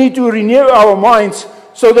 But we need to renew our minds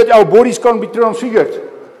so that our bodies can be transfigured.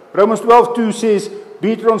 Romans 12:2 says,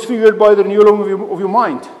 be transfigured by the renewal of your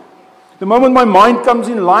mind. The moment my mind comes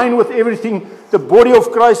in line with everything, the body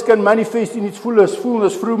of Christ can manifest in its fullness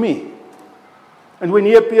through me. And when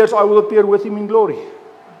He appears, I will appear with Him in glory.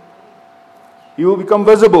 He will become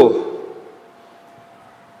visible.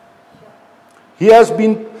 He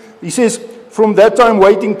says, from that time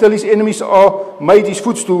waiting till His enemies are made His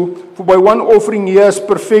footstool, for by one offering He has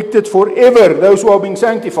perfected forever those who are being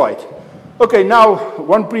sanctified. Okay, now,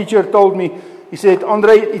 one preacher told me, he said,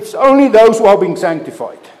 Andre, it's only those who are being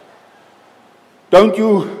sanctified. Don't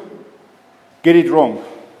you get it wrong.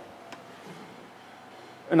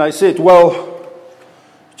 And I said, well,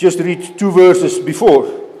 just read 2 verses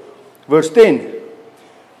before. Verse 10.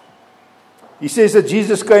 He says that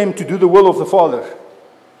Jesus came to do the will of the Father.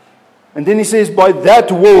 And then he says, by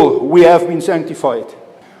that will we have been sanctified.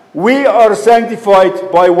 We are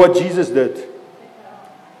sanctified by what Jesus did.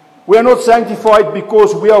 We are not sanctified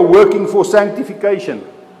because we are working for sanctification.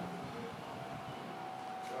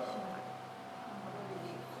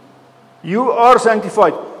 You are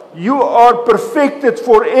sanctified. You are perfected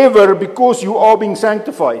forever because you are being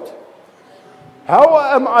sanctified. How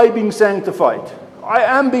am I being sanctified? I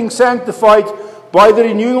am being sanctified by the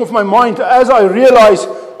renewing of my mind. As I realize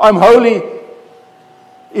I'm holy,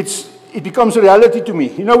 it becomes a reality to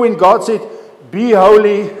me. You know, when God said, be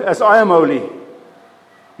holy as I am holy,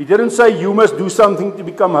 He didn't say you must do something to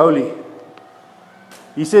become holy.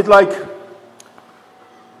 He said, like,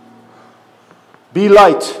 be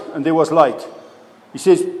light, and there was light. He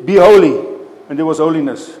says, be holy, and there was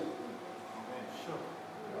holiness.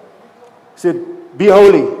 He said, be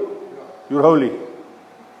holy, you're holy.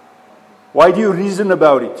 Why do you reason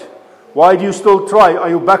about it? Why do you still try? Are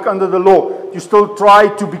you back under the law? Do you still try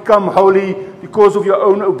to become holy because of your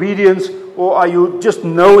own obedience? Or are you just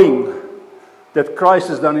knowing that Christ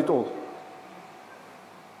has done it all?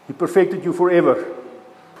 He perfected you forever.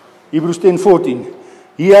 Hebrews 10:14.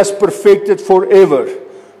 He has perfected forever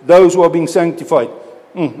those who are being sanctified.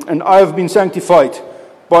 And I have been sanctified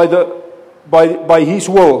by His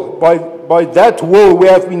will. By that will we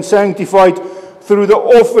have been sanctified through the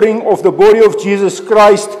offering of the body of Jesus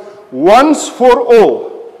Christ once for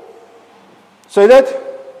all. Say that?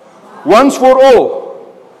 Once for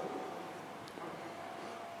all.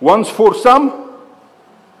 Once for some.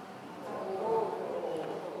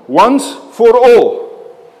 Once for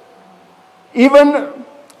all. Even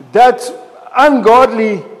that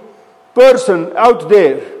ungodly person out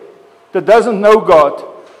there that doesn't know God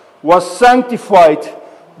was sanctified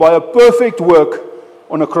by a perfect work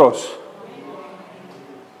on a cross.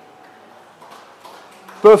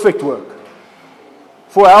 Perfect work.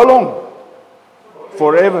 For how long?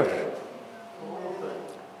 Forever.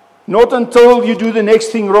 Not until you do the next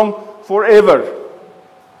thing wrong. Forever.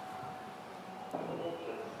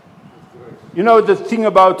 You know, the thing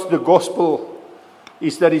about the gospel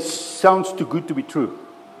is that it sounds too good to be true.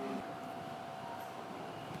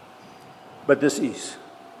 But this is.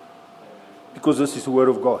 Because this is the word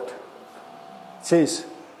of God. It says,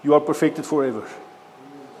 you are perfected forever.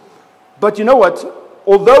 But you know what?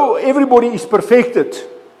 Although everybody is perfected,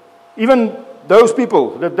 even those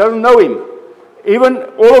people that don't know Him, even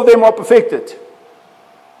all of them are perfected,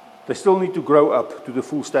 they still need to grow up to the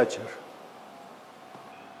full stature.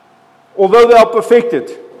 Although they are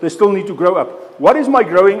perfected, they still need to grow up. What is my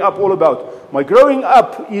growing up all about? My growing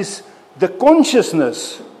up is the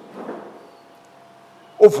consciousness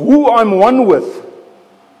of who I'm one with.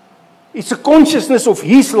 It's a consciousness of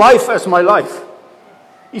His life as my life.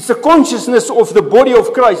 It's a consciousness of the body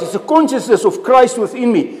of Christ. It's a consciousness of Christ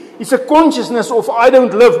within me. It's a consciousness of I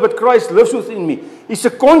don't live, but Christ lives within me. It's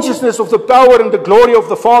a consciousness of the power and the glory of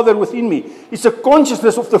the Father within me. It's a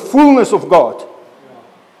consciousness of the fullness of God.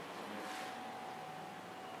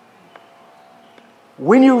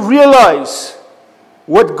 When you realize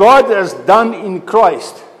what God has done in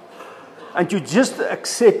Christ, and you just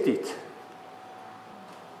accept it,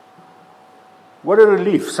 what a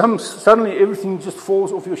relief. Suddenly everything just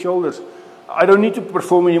falls off your shoulders. I don't need to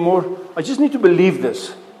perform anymore. I just need to believe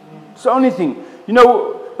this. It's the only thing. You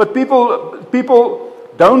know, but people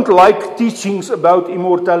don't like teachings about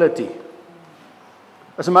immortality.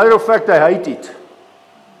 As a matter of fact, they hate it.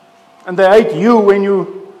 And they hate you when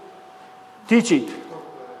you teach it.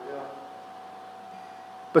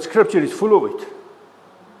 But Scripture is full of it.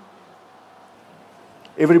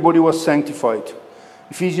 Everybody was sanctified.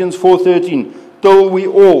 Ephesians 4:13. Till we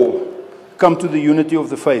all come to the unity of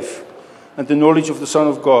the faith and the knowledge of the Son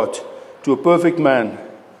of God, to a perfect man,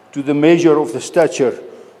 to the measure of the stature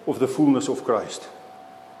of the fullness of Christ.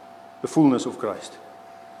 The fullness of Christ.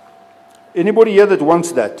 Anybody here that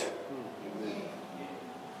wants that?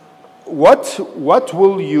 What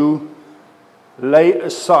will you lay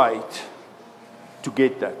aside to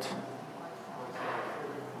get that?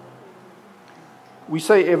 We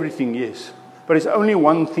say everything, yes. But it's only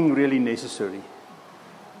one thing really necessary.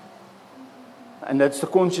 And that's the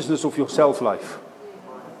consciousness of your self-life.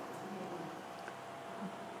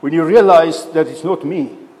 When you realize that it's not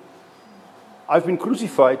me. I've been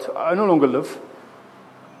crucified. I no longer live.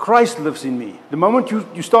 Christ lives in me. The moment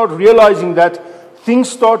you start realizing that, things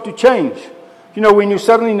start to change. You know, when you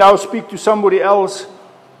suddenly now speak to somebody else,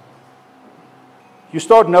 you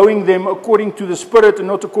start knowing them according to the Spirit and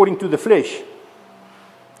not according to the flesh.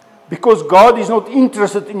 Because God is not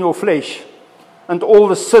interested in your flesh and all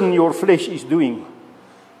the sin your flesh is doing.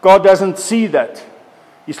 God doesn't see that.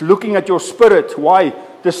 He's looking at your spirit. Why?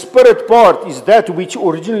 The spirit part is that which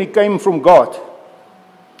originally came from God.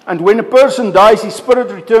 And when a person dies, his spirit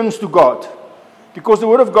returns to God. Because the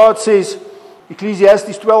Word of God says,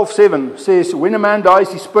 Ecclesiastes 12:7 says, when a man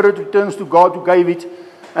dies, his spirit returns to God who gave it,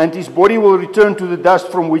 and his body will return to the dust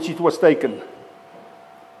from which it was taken.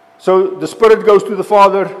 So the spirit goes to the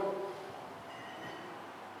Father.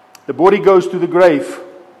 The body goes to the grave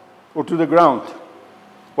or to the ground.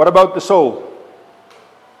 What about the soul?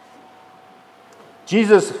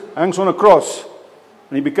 Jesus hangs on a cross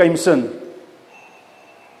and He became sin.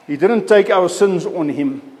 He didn't take our sins on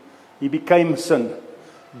Him. He became sin.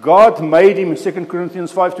 God made Him, 2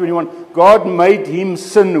 Corinthians 5:21, God made Him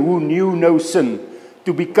sin who knew no sin,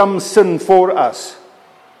 to become sin for us.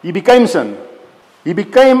 He became sin. He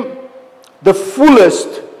became the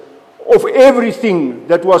fullest of everything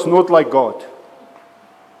that was not like God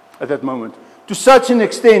at that moment. To such an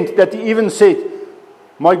extent that he even said,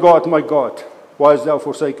 my God, why hast thou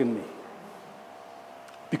forsaken me?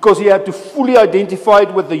 Because he had to fully identify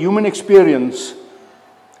with the human experience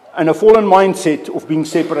and a fallen mindset of being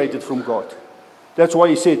separated from God. That's why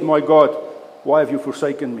he said, my God, why have you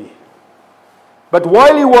forsaken me? But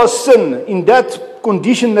while he was sin, in that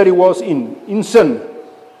condition that he was in sin,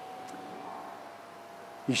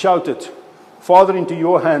 he shouted, Father, into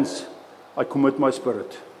your hands I commit my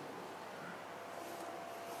spirit.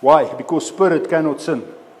 Why? Because spirit cannot sin.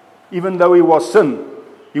 Even though he was sin,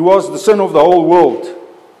 he was the sin of the whole world.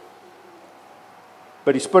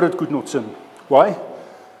 But his spirit could not sin. Why?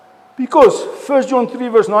 Because 1 John 3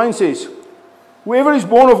 verse 9 says, whoever is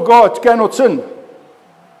born of God cannot sin.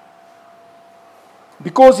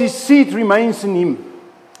 Because his seed remains in him.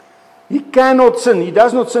 He cannot sin. He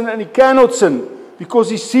does not sin and he cannot sin because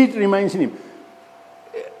his seed remains in him.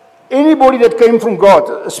 Anybody that came from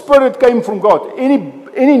God, a spirit came from God.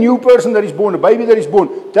 Any new person that is born, a baby that is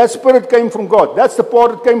born, that spirit came from God. That's the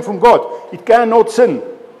part that came from God. It cannot sin.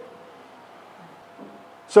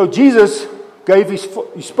 So Jesus gave his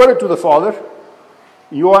spirit to the Father.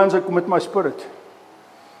 In your hands I commit my spirit.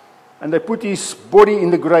 And they put his body in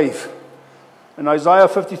the grave. And Isaiah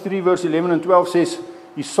 53 verse 11 and 12 says,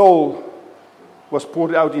 his soul was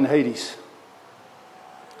poured out in Hades.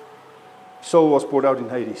 His soul was poured out in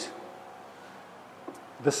Hades.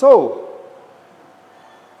 The soul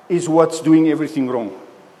is what's doing everything wrong.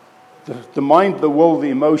 The mind, the will, the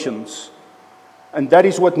emotions. And that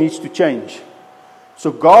is what needs to change.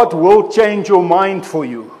 So God will change your mind for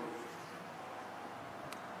you.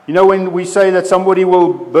 You know, when we say that somebody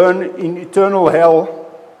will burn in eternal hell,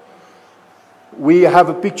 we have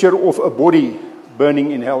a picture of a body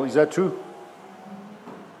burning in hell. Is that true?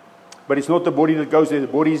 But it's not the body that goes there. The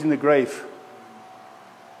body is in the grave.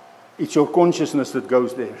 It's your consciousness that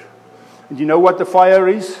goes there. And you know what the fire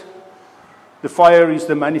is? The fire is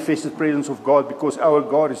the manifested presence of God, because our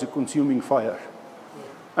God is a consuming fire.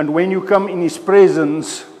 And when you come in his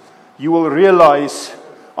presence, you will realize,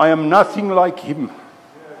 I am nothing like him.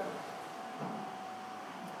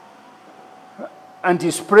 And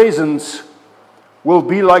his presence will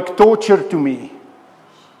be like torture to me.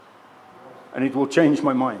 And it will change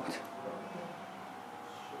my mind.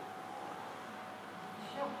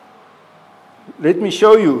 Let me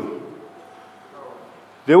show you.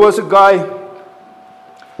 There was a guy,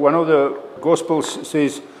 one of the Gospels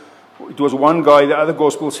says, it was one guy, the other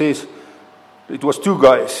Gospel says, it was two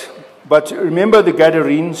guys. But remember the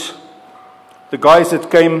Gadarenes, the guys that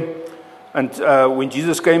came, and when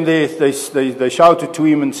Jesus came there, they shouted to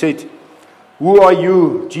him and said, who are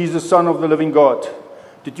you, Jesus, Son of the living God?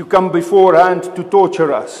 Did you come beforehand to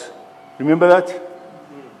torture us? Remember that?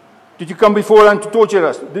 Did you come beforehand to torture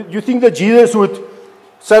us? Did you think that Jesus would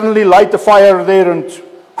suddenly light the fire there and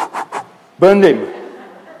burn them?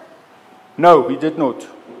 No, he did not.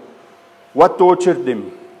 What tortured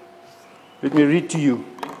them? Let me read to you.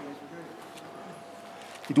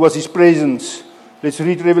 It was his presence. Let's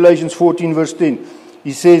read Revelations 14 verse 10.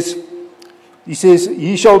 He says,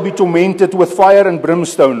 he shall be tormented with fire and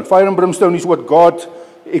brimstone. Fire and brimstone is what God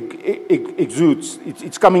exudes.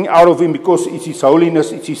 It's coming out of him because it's his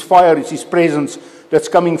holiness, it's his fire, it's his presence that's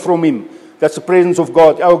coming from him. That's the presence of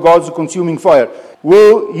God. Our God is a consuming fire.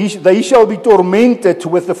 Well, they shall be tormented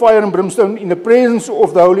with the fire and brimstone in the presence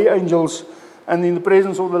of the holy angels and in the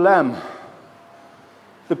presence of the Lamb.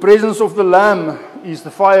 The presence of the Lamb is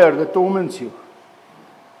the fire that torments you.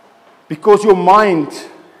 Because your mind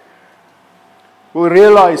will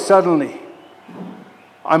realize suddenly,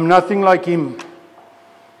 I'm nothing like him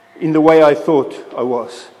in the way I thought I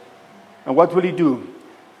was. And what will he do?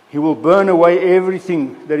 He will burn away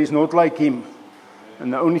everything that is not like him.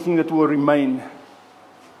 And the only thing that will remain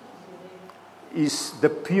is the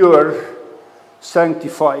pure,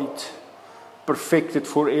 sanctified, perfected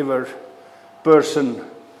forever person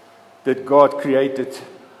that God created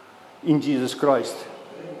in Jesus Christ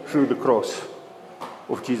through the cross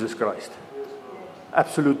of Jesus Christ.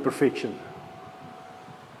 Absolute perfection.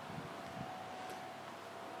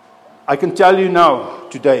 I can tell you now,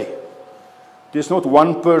 today, there's not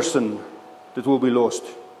one person that will be lost.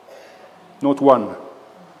 Not one.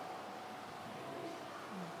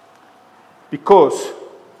 Because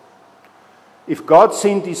if God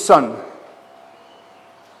sent his Son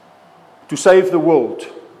to save the world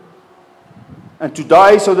and to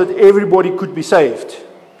die so that everybody could be saved,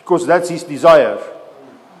 because that's his desire,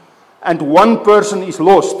 and one person is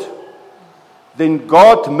lost, then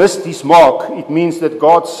God missed his mark. It means that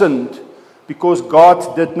God sinned because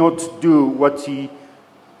God did not do what he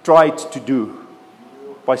tried to do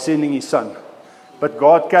by sending his son. But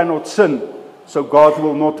God cannot sin, so God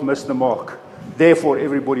will not miss the mark. Therefore,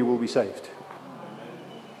 everybody will be saved.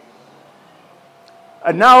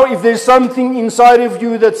 And now, if there's something inside of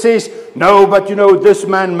you that says, no, but this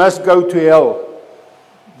man must go to hell,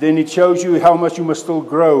 then it shows you how much you must still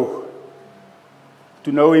grow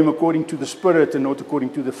to know him according to the Spirit and not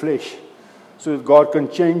according to the flesh. So that God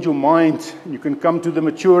can change your mind and you can come to the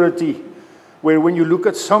maturity where when you look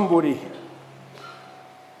at somebody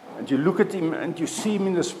and you look at him and you see him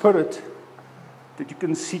in the Spirit, that you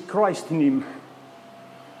can see Christ in him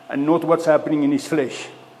and not what's happening in his flesh.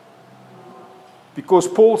 Because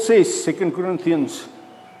Paul says, 2 Corinthians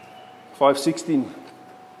 5:16,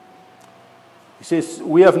 he says,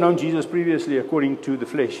 we have known Jesus previously according to the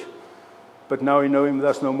flesh, but now we know him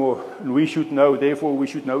thus no more. And we should know, therefore we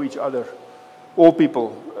should know each other, all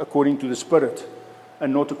people, according to the Spirit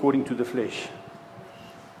and not according to the flesh.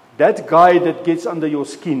 That guy that gets under your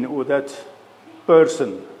skin, or that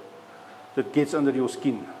person that gets under your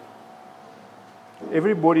skin,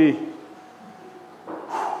 everybody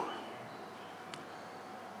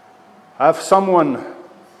have someone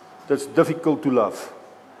that's difficult to love.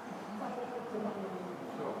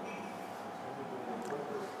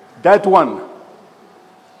 That one,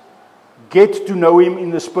 get to know him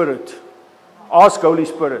in the Spirit. Ask Holy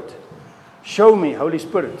Spirit, show me, Holy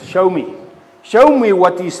Spirit, show me. Show me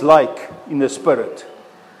what he's like in the Spirit.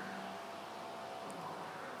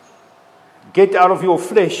 Get out of your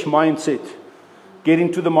flesh mindset. Get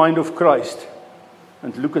into the mind of Christ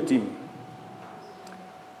and look at him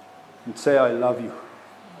and say, I love you.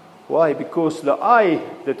 Why? Because the I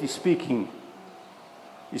that is speaking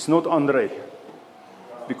is not Andre.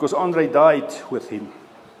 Because Andre died with him.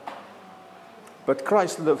 But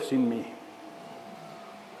Christ lives in me.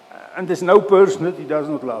 And there's no person that he does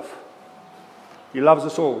not love. He loves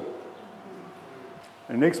us all.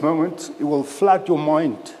 The next moment, it will flood your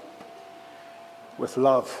mind with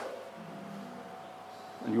love.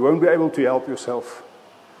 And you won't be able to help yourself.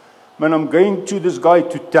 Man, I'm going to this guy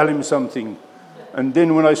to tell him something. And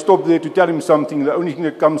then when I stop there to tell him something, the only thing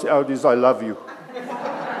that comes out is, I love you.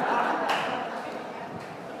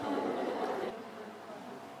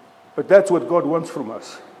 But that's what God wants from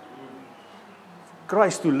us.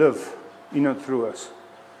 Christ to live in and through us.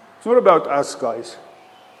 It's not about us, guys.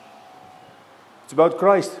 It's about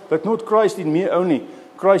Christ, but not Christ in me only.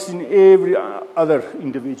 Christ in every other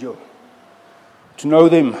individual. To know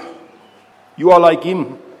them. You are like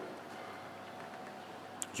him.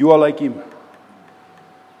 You are like him.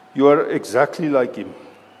 You are exactly like him.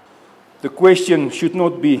 The question should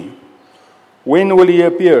not be, when will he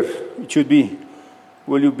appear? It should be,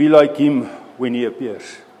 will you be like him when he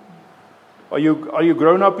appears? Are you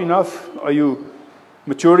grown up enough? Are you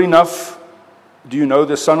mature enough? Do you know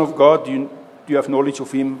the Son of God? Do you have knowledge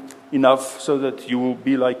of him enough so that you will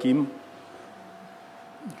be like him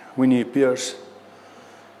when he appears?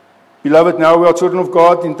 Beloved, now we are children of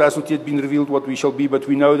God, and it has not yet been revealed what we shall be, but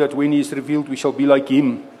we know that when he is revealed, we shall be like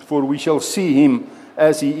him, for we shall see him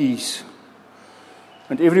as he is.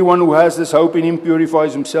 And everyone who has this hope in him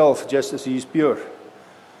purifies himself, just as he is pure.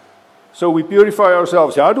 So we purify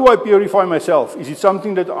ourselves. How do I purify myself? Is it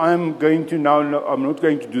something that I'm going to now, no, I'm not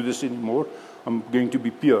going to do this anymore, I'm going to be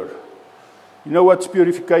pure? You know what's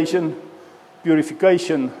purification?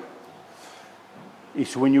 Purification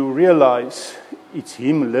is when you realize it's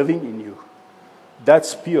him living in you.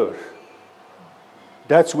 That's pure.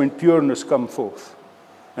 That's when pureness comes forth.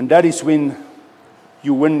 And that is when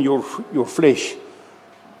you win your flesh.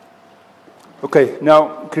 Okay,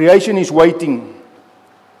 now creation is waiting.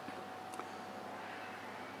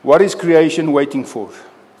 What is creation waiting for?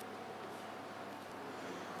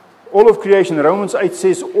 All of creation, Romans 8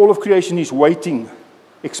 says, all of creation is waiting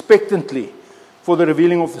expectantly for the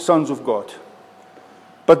revealing of the sons of God.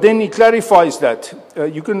 But then he clarifies that.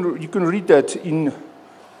 You can read that in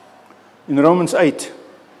Romans 8.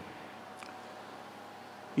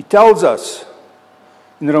 He tells us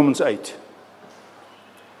in Romans 8,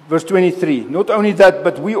 verse 23, not only that,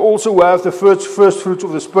 but we also have the first fruits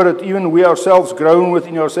of the Spirit, even we ourselves grown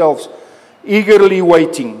within ourselves, eagerly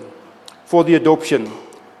waiting for the adoption,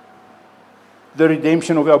 the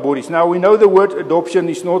redemption of our bodies. Now we know the word adoption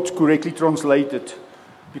is not correctly translated,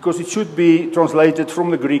 because it should be translated from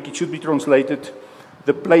the Greek, it should be translated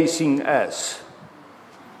the placing as,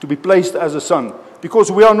 to be placed as a son.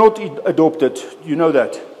 Because we are not adopted, you know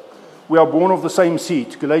that. we are born of the same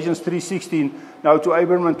seed. Galatians 3:16, now to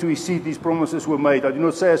Abraham and to his seed these promises were made. I do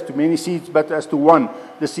not say as to many seeds, but as to one.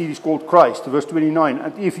 The seed is called Christ. Verse 29,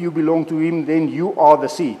 and if you belong to him, then you are the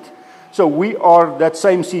seed. So we are that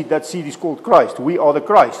same seed. That seed is called Christ. We are the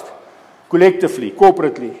Christ. Collectively,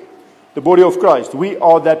 corporately, the body of Christ. We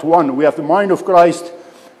are that one. We have the mind of Christ.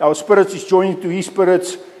 Our spirits is joined to his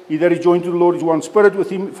spirits. He that is joined to the Lord is one spirit with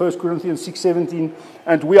him, 1 Corinthians 6:17.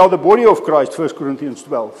 And we are the body of Christ, 1 Corinthians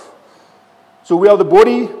 12. So we are the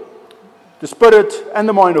body, the spirit, and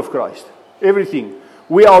the mind of Christ. Everything.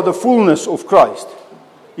 We are the fullness of Christ.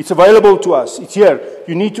 It's available to us. It's here.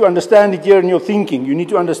 You need to understand it here in your thinking. You need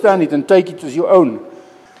to understand it and take it as your own.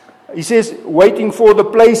 He says, waiting for the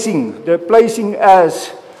placing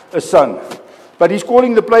as a son. But he's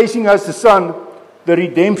calling the placing as the son the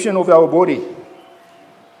redemption of our body.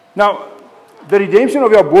 Now, the redemption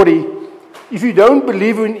of our body, if you don't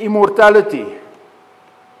believe in immortality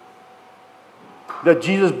that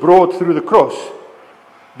Jesus brought through the cross,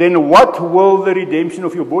 then what will the redemption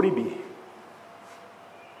of your body be?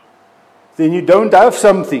 Then you don't have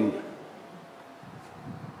something.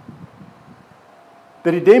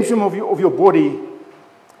 The redemption of your body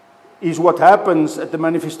is what happens at the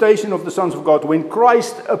manifestation of the sons of God when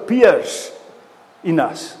Christ appears in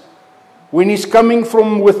us. When he's coming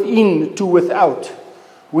from within to without.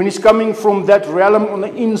 When he's coming from that realm on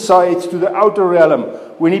the inside to the outer realm.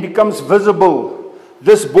 When he becomes visible,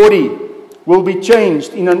 this body will be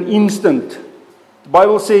changed in an instant. The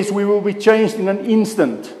Bible says we will be changed in an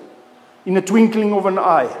instant. In a twinkling of an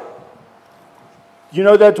eye. You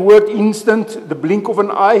know that word instant, the blink of an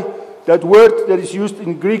eye? That word that is used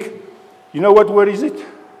in Greek, you know what word is it?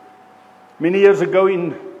 Many years ago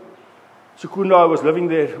in Secunda, I was living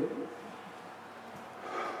there.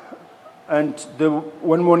 And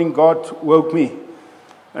one morning God woke me.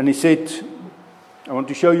 And he said, I want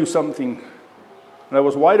to show you something. And I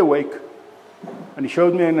was wide awake. And he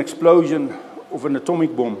showed me an explosion of an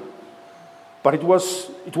atomic bomb. But it was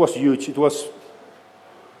huge. It was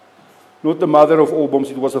not the mother of all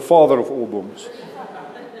bombs, it was the father of all bombs.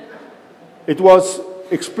 It was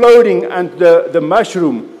exploding and the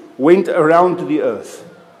mushroom went around the earth.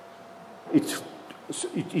 It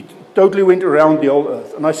totally went around the whole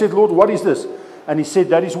earth. And I said, Lord, what is this? And he said,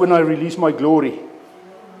 that is when I release my glory.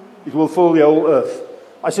 It will fill the whole earth.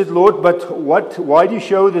 I said, Lord, but why do you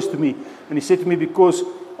show this to me? And he said to me, because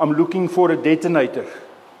I'm looking for a detonator.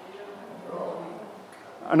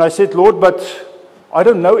 And I said, Lord, but I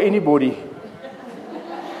don't know anybody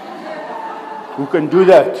who can do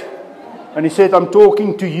that. And he said, I'm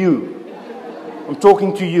talking to you. I'm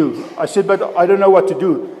talking to you. I said, but I don't know what to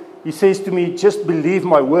do. He says to me, just believe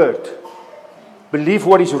my word. Believe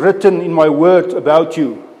what is written in my word about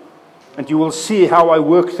you. And you will see how I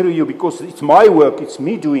work through you, because it's my work. It's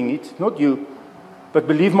me doing it, not you. But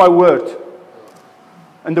believe my word.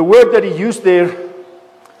 And the word that he used there,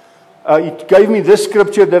 it gave me this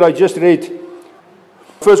scripture that I just read.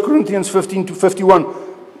 1 Corinthians 15-51.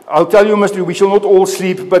 I'll tell you a mystery. We shall not all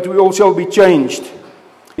sleep, but we all shall be changed.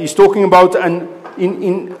 He's talking about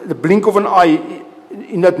in the blink of an eye,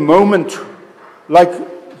 in that moment, like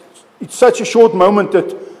it's such a short moment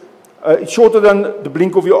that it's shorter than the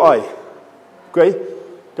blink of your eye. Okay?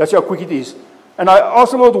 That's how quick it is. And I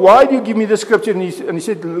asked the Lord, why do you give me this scripture? And he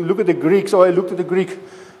said, look at the Greek. So I looked at the Greek.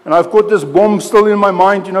 And I've got this bomb still in my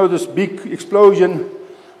mind, you know, this big explosion.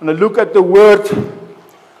 And I look at the word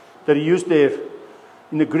that he used there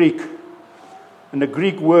in the Greek. And the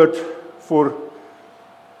Greek word for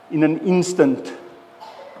in an instant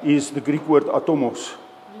is the Greek word atomos.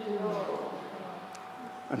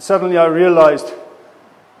 And suddenly I realized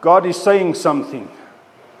God is saying something.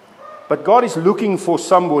 But God is looking for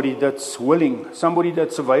somebody that's willing, somebody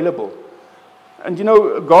that's available. And you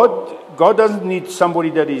know, God doesn't need somebody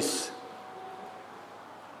that is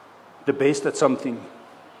the best at something.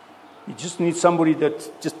 He just needs somebody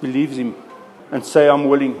that just believes him and say, I'm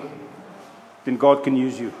willing. Then God can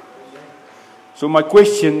use you. So my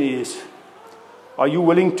question is, are you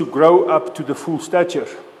willing to grow up to the full stature?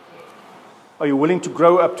 Are you willing to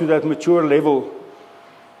grow up to that mature level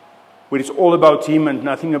where it's all about him and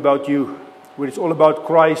nothing about you? Where it's all about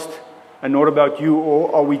Christ and not about you?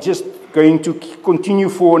 Or are we just going to continue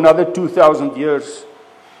for another 2,000 years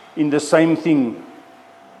in the same thing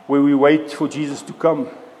where we wait for Jesus to come?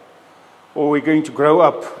 Or we're going to grow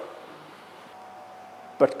up,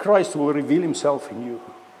 but Christ will reveal himself in you.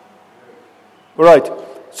 All right,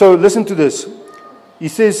 so listen to this. He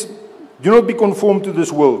says, do not be conformed to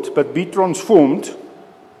this world, but be transformed.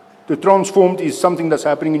 The transformed is something that's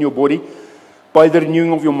happening in your body by the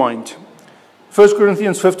renewing of your mind. 1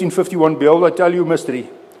 Corinthians 15:51, behold, I tell you a mystery.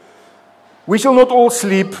 We shall not all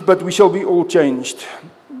sleep, but we shall be all changed.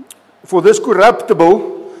 For this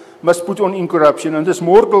corruptible must put on incorruption, and this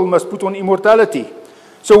mortal must put on immortality.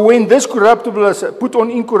 So when this corruptible has put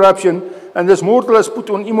on incorruption, and this mortal has put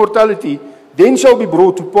on immortality, then shall be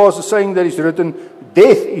brought to pass the saying that is written,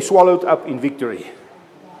 death is swallowed up in victory.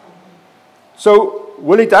 So,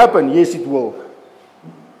 will it happen? Yes, it will.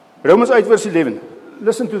 Romans 8 verse 11.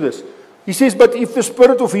 Listen to this. He says, but if the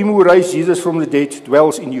Spirit of him who raised Jesus from the dead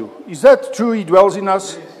dwells in you. Is that true? He dwells in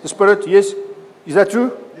us? Yes. The Spirit? Yes? Is that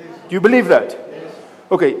true? Yes. Do you believe that? Yes.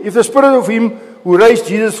 Okay. If the Spirit of him who raised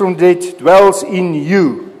Jesus from the dead dwells in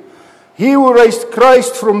you, he who raised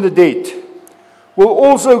Christ from the dead will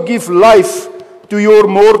also give life to your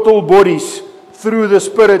mortal bodies through the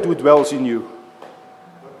Spirit who dwells in you.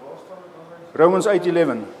 Romans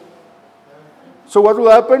 8:11. So what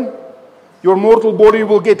will happen? Your mortal body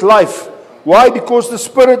will get life. Why? Because the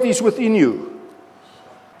Spirit is within you.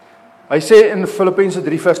 I say in Philippians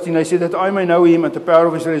 3 verse 10, I say that I may know him and the power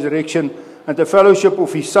of his resurrection and the fellowship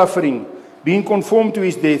of his suffering, being conformed to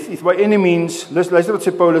his death, if by any means, luister wat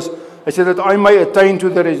sê Paulus, hy sê that I may attain to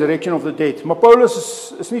the resurrection of the dead. Maar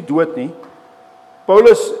Paulus is nie dood nie.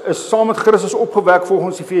 Paulus is saam met Christus opgewek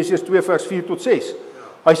volgens Efesiërs 2 vers 4 tot 6.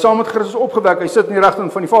 Hy is saam met Christus opgewek, hy sit in die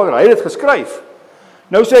regterhand van die Vader, hy het dit geskryf.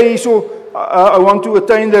 Nou sê hy hierso, I want to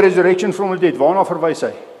attain the resurrection from the dead. Waarna verwys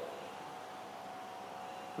hy?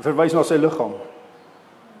 Hy verwys na sy liggaam.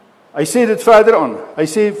 Hy sê dit verder aan. Hy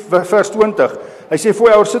sê vers 20. Hy sê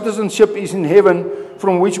for our citizenship is in heaven,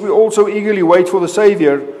 from which we also eagerly wait for the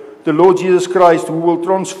Savior, the Lord Jesus Christ, who will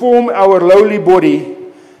transform our lowly body,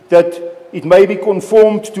 that it may be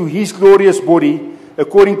conformed to his glorious body,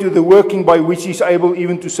 according to the working by which he is able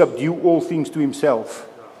even to subdue all things to himself.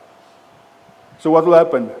 So what will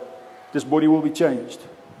happen? This body will be changed.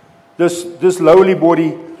 This lowly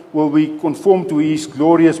body will be conformed to his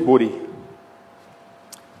glorious body.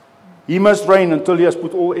 He must reign until he has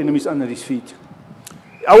put all enemies under his feet.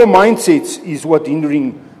 Our mindsets is what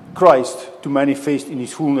hindering Christ to manifest in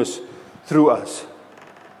his fullness through us.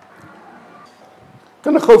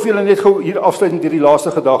 Kan ek gou vir julle net gou hier afsluit met hierdie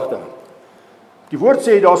laaste gedagte. Die woord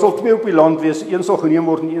sê daar sal 2 op die land wees, een sal geneem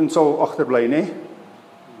word en een sal agterbly, né?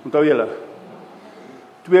 Onthou julle?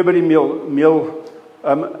 2 by die meel.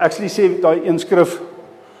 Actually sê daai een skrif,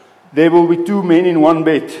 there will be 2 men in one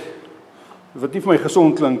bed. Wat nie vir my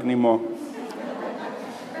gesond klink nie, maar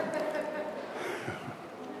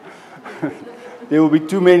there will be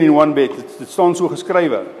 2 men in one bed. Dit staan so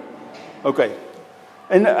geskrywe. Okay.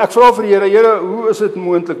 En ek vra vir die Here, hoe is dit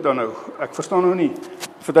moontlik dan nou? Ek verstaan nou nie.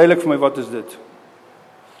 Verduidelik vir my, wat is dit?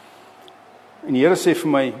 En die Here sê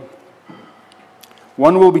vir my,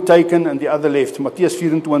 one will be taken and the other left. Matteus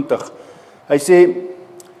 24. Hy sê,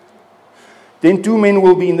 then 2 men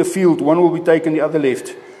will be in the field, one will be taken, the other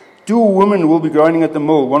left. 2 women will be grinding at the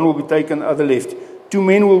mill, one will be taken, the other left. 2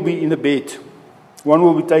 men will be in the bed, one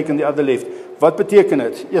will be taken, the other left. Wat beteken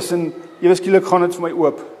dit? Eers en ewe skielik gaan dit vir my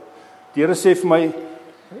oop. Die Here sê vir my,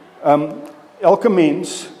 elke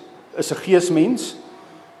mens is 'n geesmens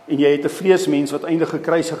en jy het 'n vleesmens wat eindig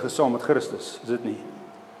gekruisig is saam met Christus, is dit nie?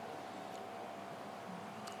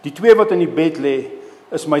 Die 2 wat in die bed lê,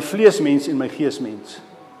 is my vleesmens en my geesmens.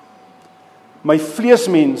 My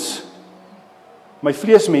vleesmens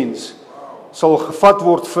sal gevat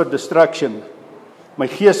word vir distraction. My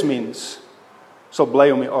geesmens sal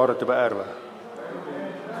bly om die aarde te beerwe.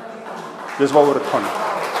 Dis waaroor dit gaan.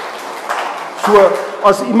 So,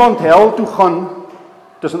 as iemand hel toe gaan,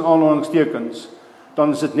 tussen aanhalingstekens,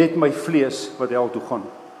 dan is dit net my vlees wat hel toe gaan,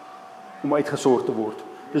 om uitgesort te word.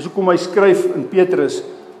 Dis hoekom hy skryf in Petrus,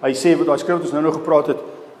 hy sê, wat hy skryf wat ons nou gepraat het,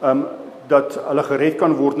 dat hulle gered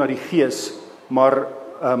kan word na die gees, maar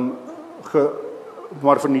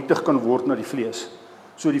vernietig kan word na die vlees.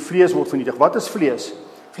 So die vlees word vernietig. Wat is vlees?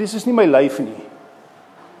 Vlees is nie my lyf nie.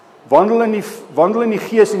 Wandel in die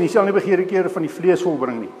gees en jy sal nie begeerlikhede van die vlees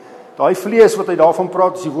volbring nie. Daai vlees wat hy daarvan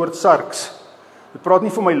praat is die woord sarks. Dit praat nie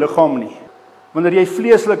van my liggaam nie. Wanneer jy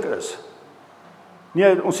vleeslik is.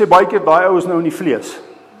 Nee, ons sê baie keer daai ou is nou in die vlees.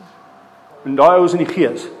 En daai ou is in die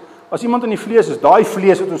gees. As iemand in die vlees is, daai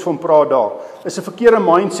vlees wat ons van praat daar, is 'n verkeerde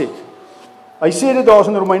mindset. Hy sê dit daar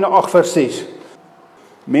in Romeine 8 vers 6.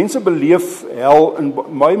 Mense beleef hel en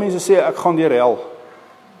baie mense sê ek gaan deur hel.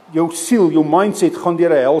 Jou siel, jou mindset gaan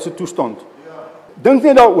deur 'n helse toestand. Dink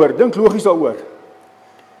net daaroor, dink logies daaroor.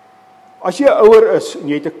 As jy 'n ouer is en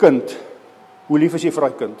jy het 'n kind, hoe lief is jy vir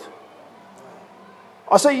daai kind?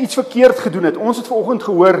 As hy iets verkeerd gedoen het, ons het vanoggend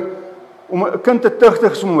gehoor om 'n kind te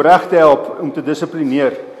tugtig om hom reg te help, om te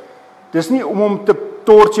dissiplineer. Dis nie om hom te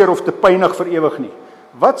torture of te pynig vir ewig nie.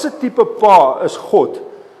 Wat se tipe pa is God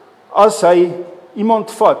as hy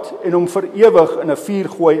iemand vat en hom vir ewig in 'n vuur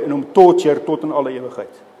gooi en hom torture tot in alle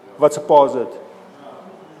ewigheid. Wat se pa is dit?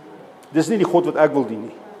 Dis nie die God wat ek wil dien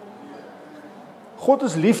nie. God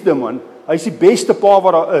is liefde, man. Hy is die beste pa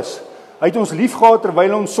wat daar is. Hy het ons lief gehad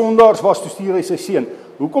terwyl ons sondaars was, toe stuur hy sy seun.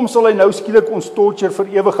 Hoekom sal hy nou skielik ons torture vir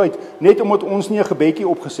ewigheid, net omdat ons nie 'n gebedjie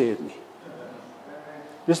opgesê het nie?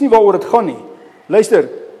 Dis nie waaroor dit gaan nie. Luister,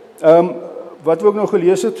 wat we ook nou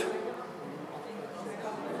gelees het?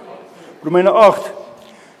 Romeine 8.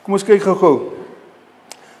 Kom ons kyk gou-gou.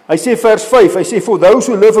 Hy sê vers 5, hy sê, for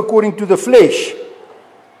those who live according to the flesh,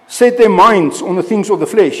 set their minds on the things of the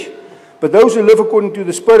flesh, but those who live according to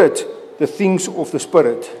the Spirit, the things of the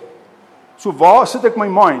Spirit. So waar sit ek my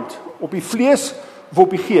mind? Op die vlees of op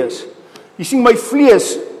die gees? Jy sien, my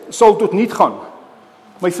vlees sal tot niet gaan.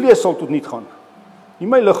 My vlees sal tot niet gaan. Nie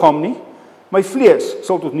my liggaam nie, my vlees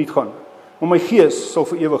sal tot niet gaan. Maar my gees sal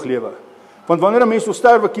vir ewig lewe. Want wanneer 'n mens wil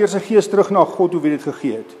sterwe, keer sy gees terug na God, hoe wie dit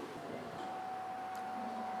gegee het.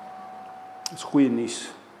 Dit is goeie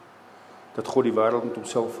nuus dat God die wêreld met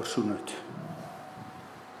homself versoen het.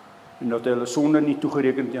 En dat hy hulle sonde nie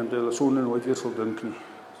toegereken het, en dat hy hulle sonde nooit weer sal dink nie.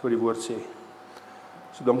 Dis wat die woord sê.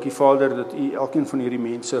 So dankie Vader dat U elkeen van hierdie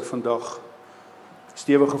mense vandag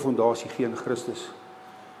stewige fondasie gee in Christus.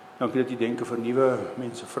 Dankie dat U denke vernuwe,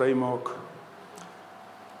 mense vrymaak.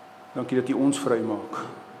 Dankie dat U ons vrymaak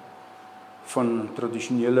van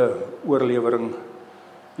tradisionele oorlewering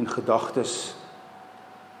en gedagtes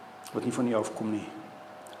wat nie van U afkom nie.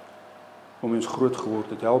 Om ons groot geword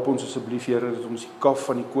het. Help ons asseblief, Here, dat ons die kaf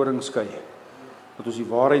van die koring skei. Dat ons die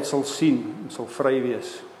waarheid sal sien en sal vry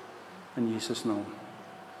wees in Jesus naam.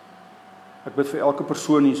 Ek bid vir elke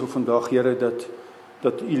persoon hier so vandag, Here,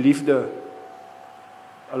 dat U liefde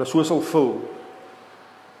hulle so sal vul,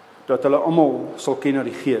 dat hulle almal sal ken na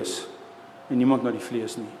die Gees en niemand na die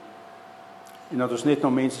vlees nie. En dat ons net na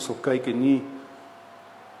mense sal kyk en nie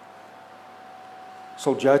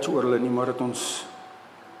sal judge oor hulle nie, maar dat ons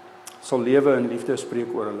sal lewe in liefde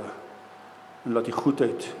spreek oor hulle. En laat die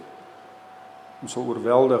goedheid ons sal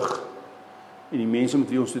oorweldig en die mense met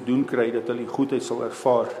wie ons te doen kry, dat hulle die goedheid sal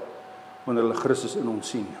ervaar wanneer hulle Christus in ons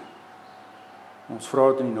sien. Ons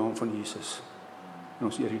vra dit in die naam van Jesus en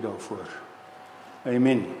ons eer U daarvoor.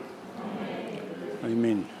 Amen.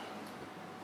 Amen.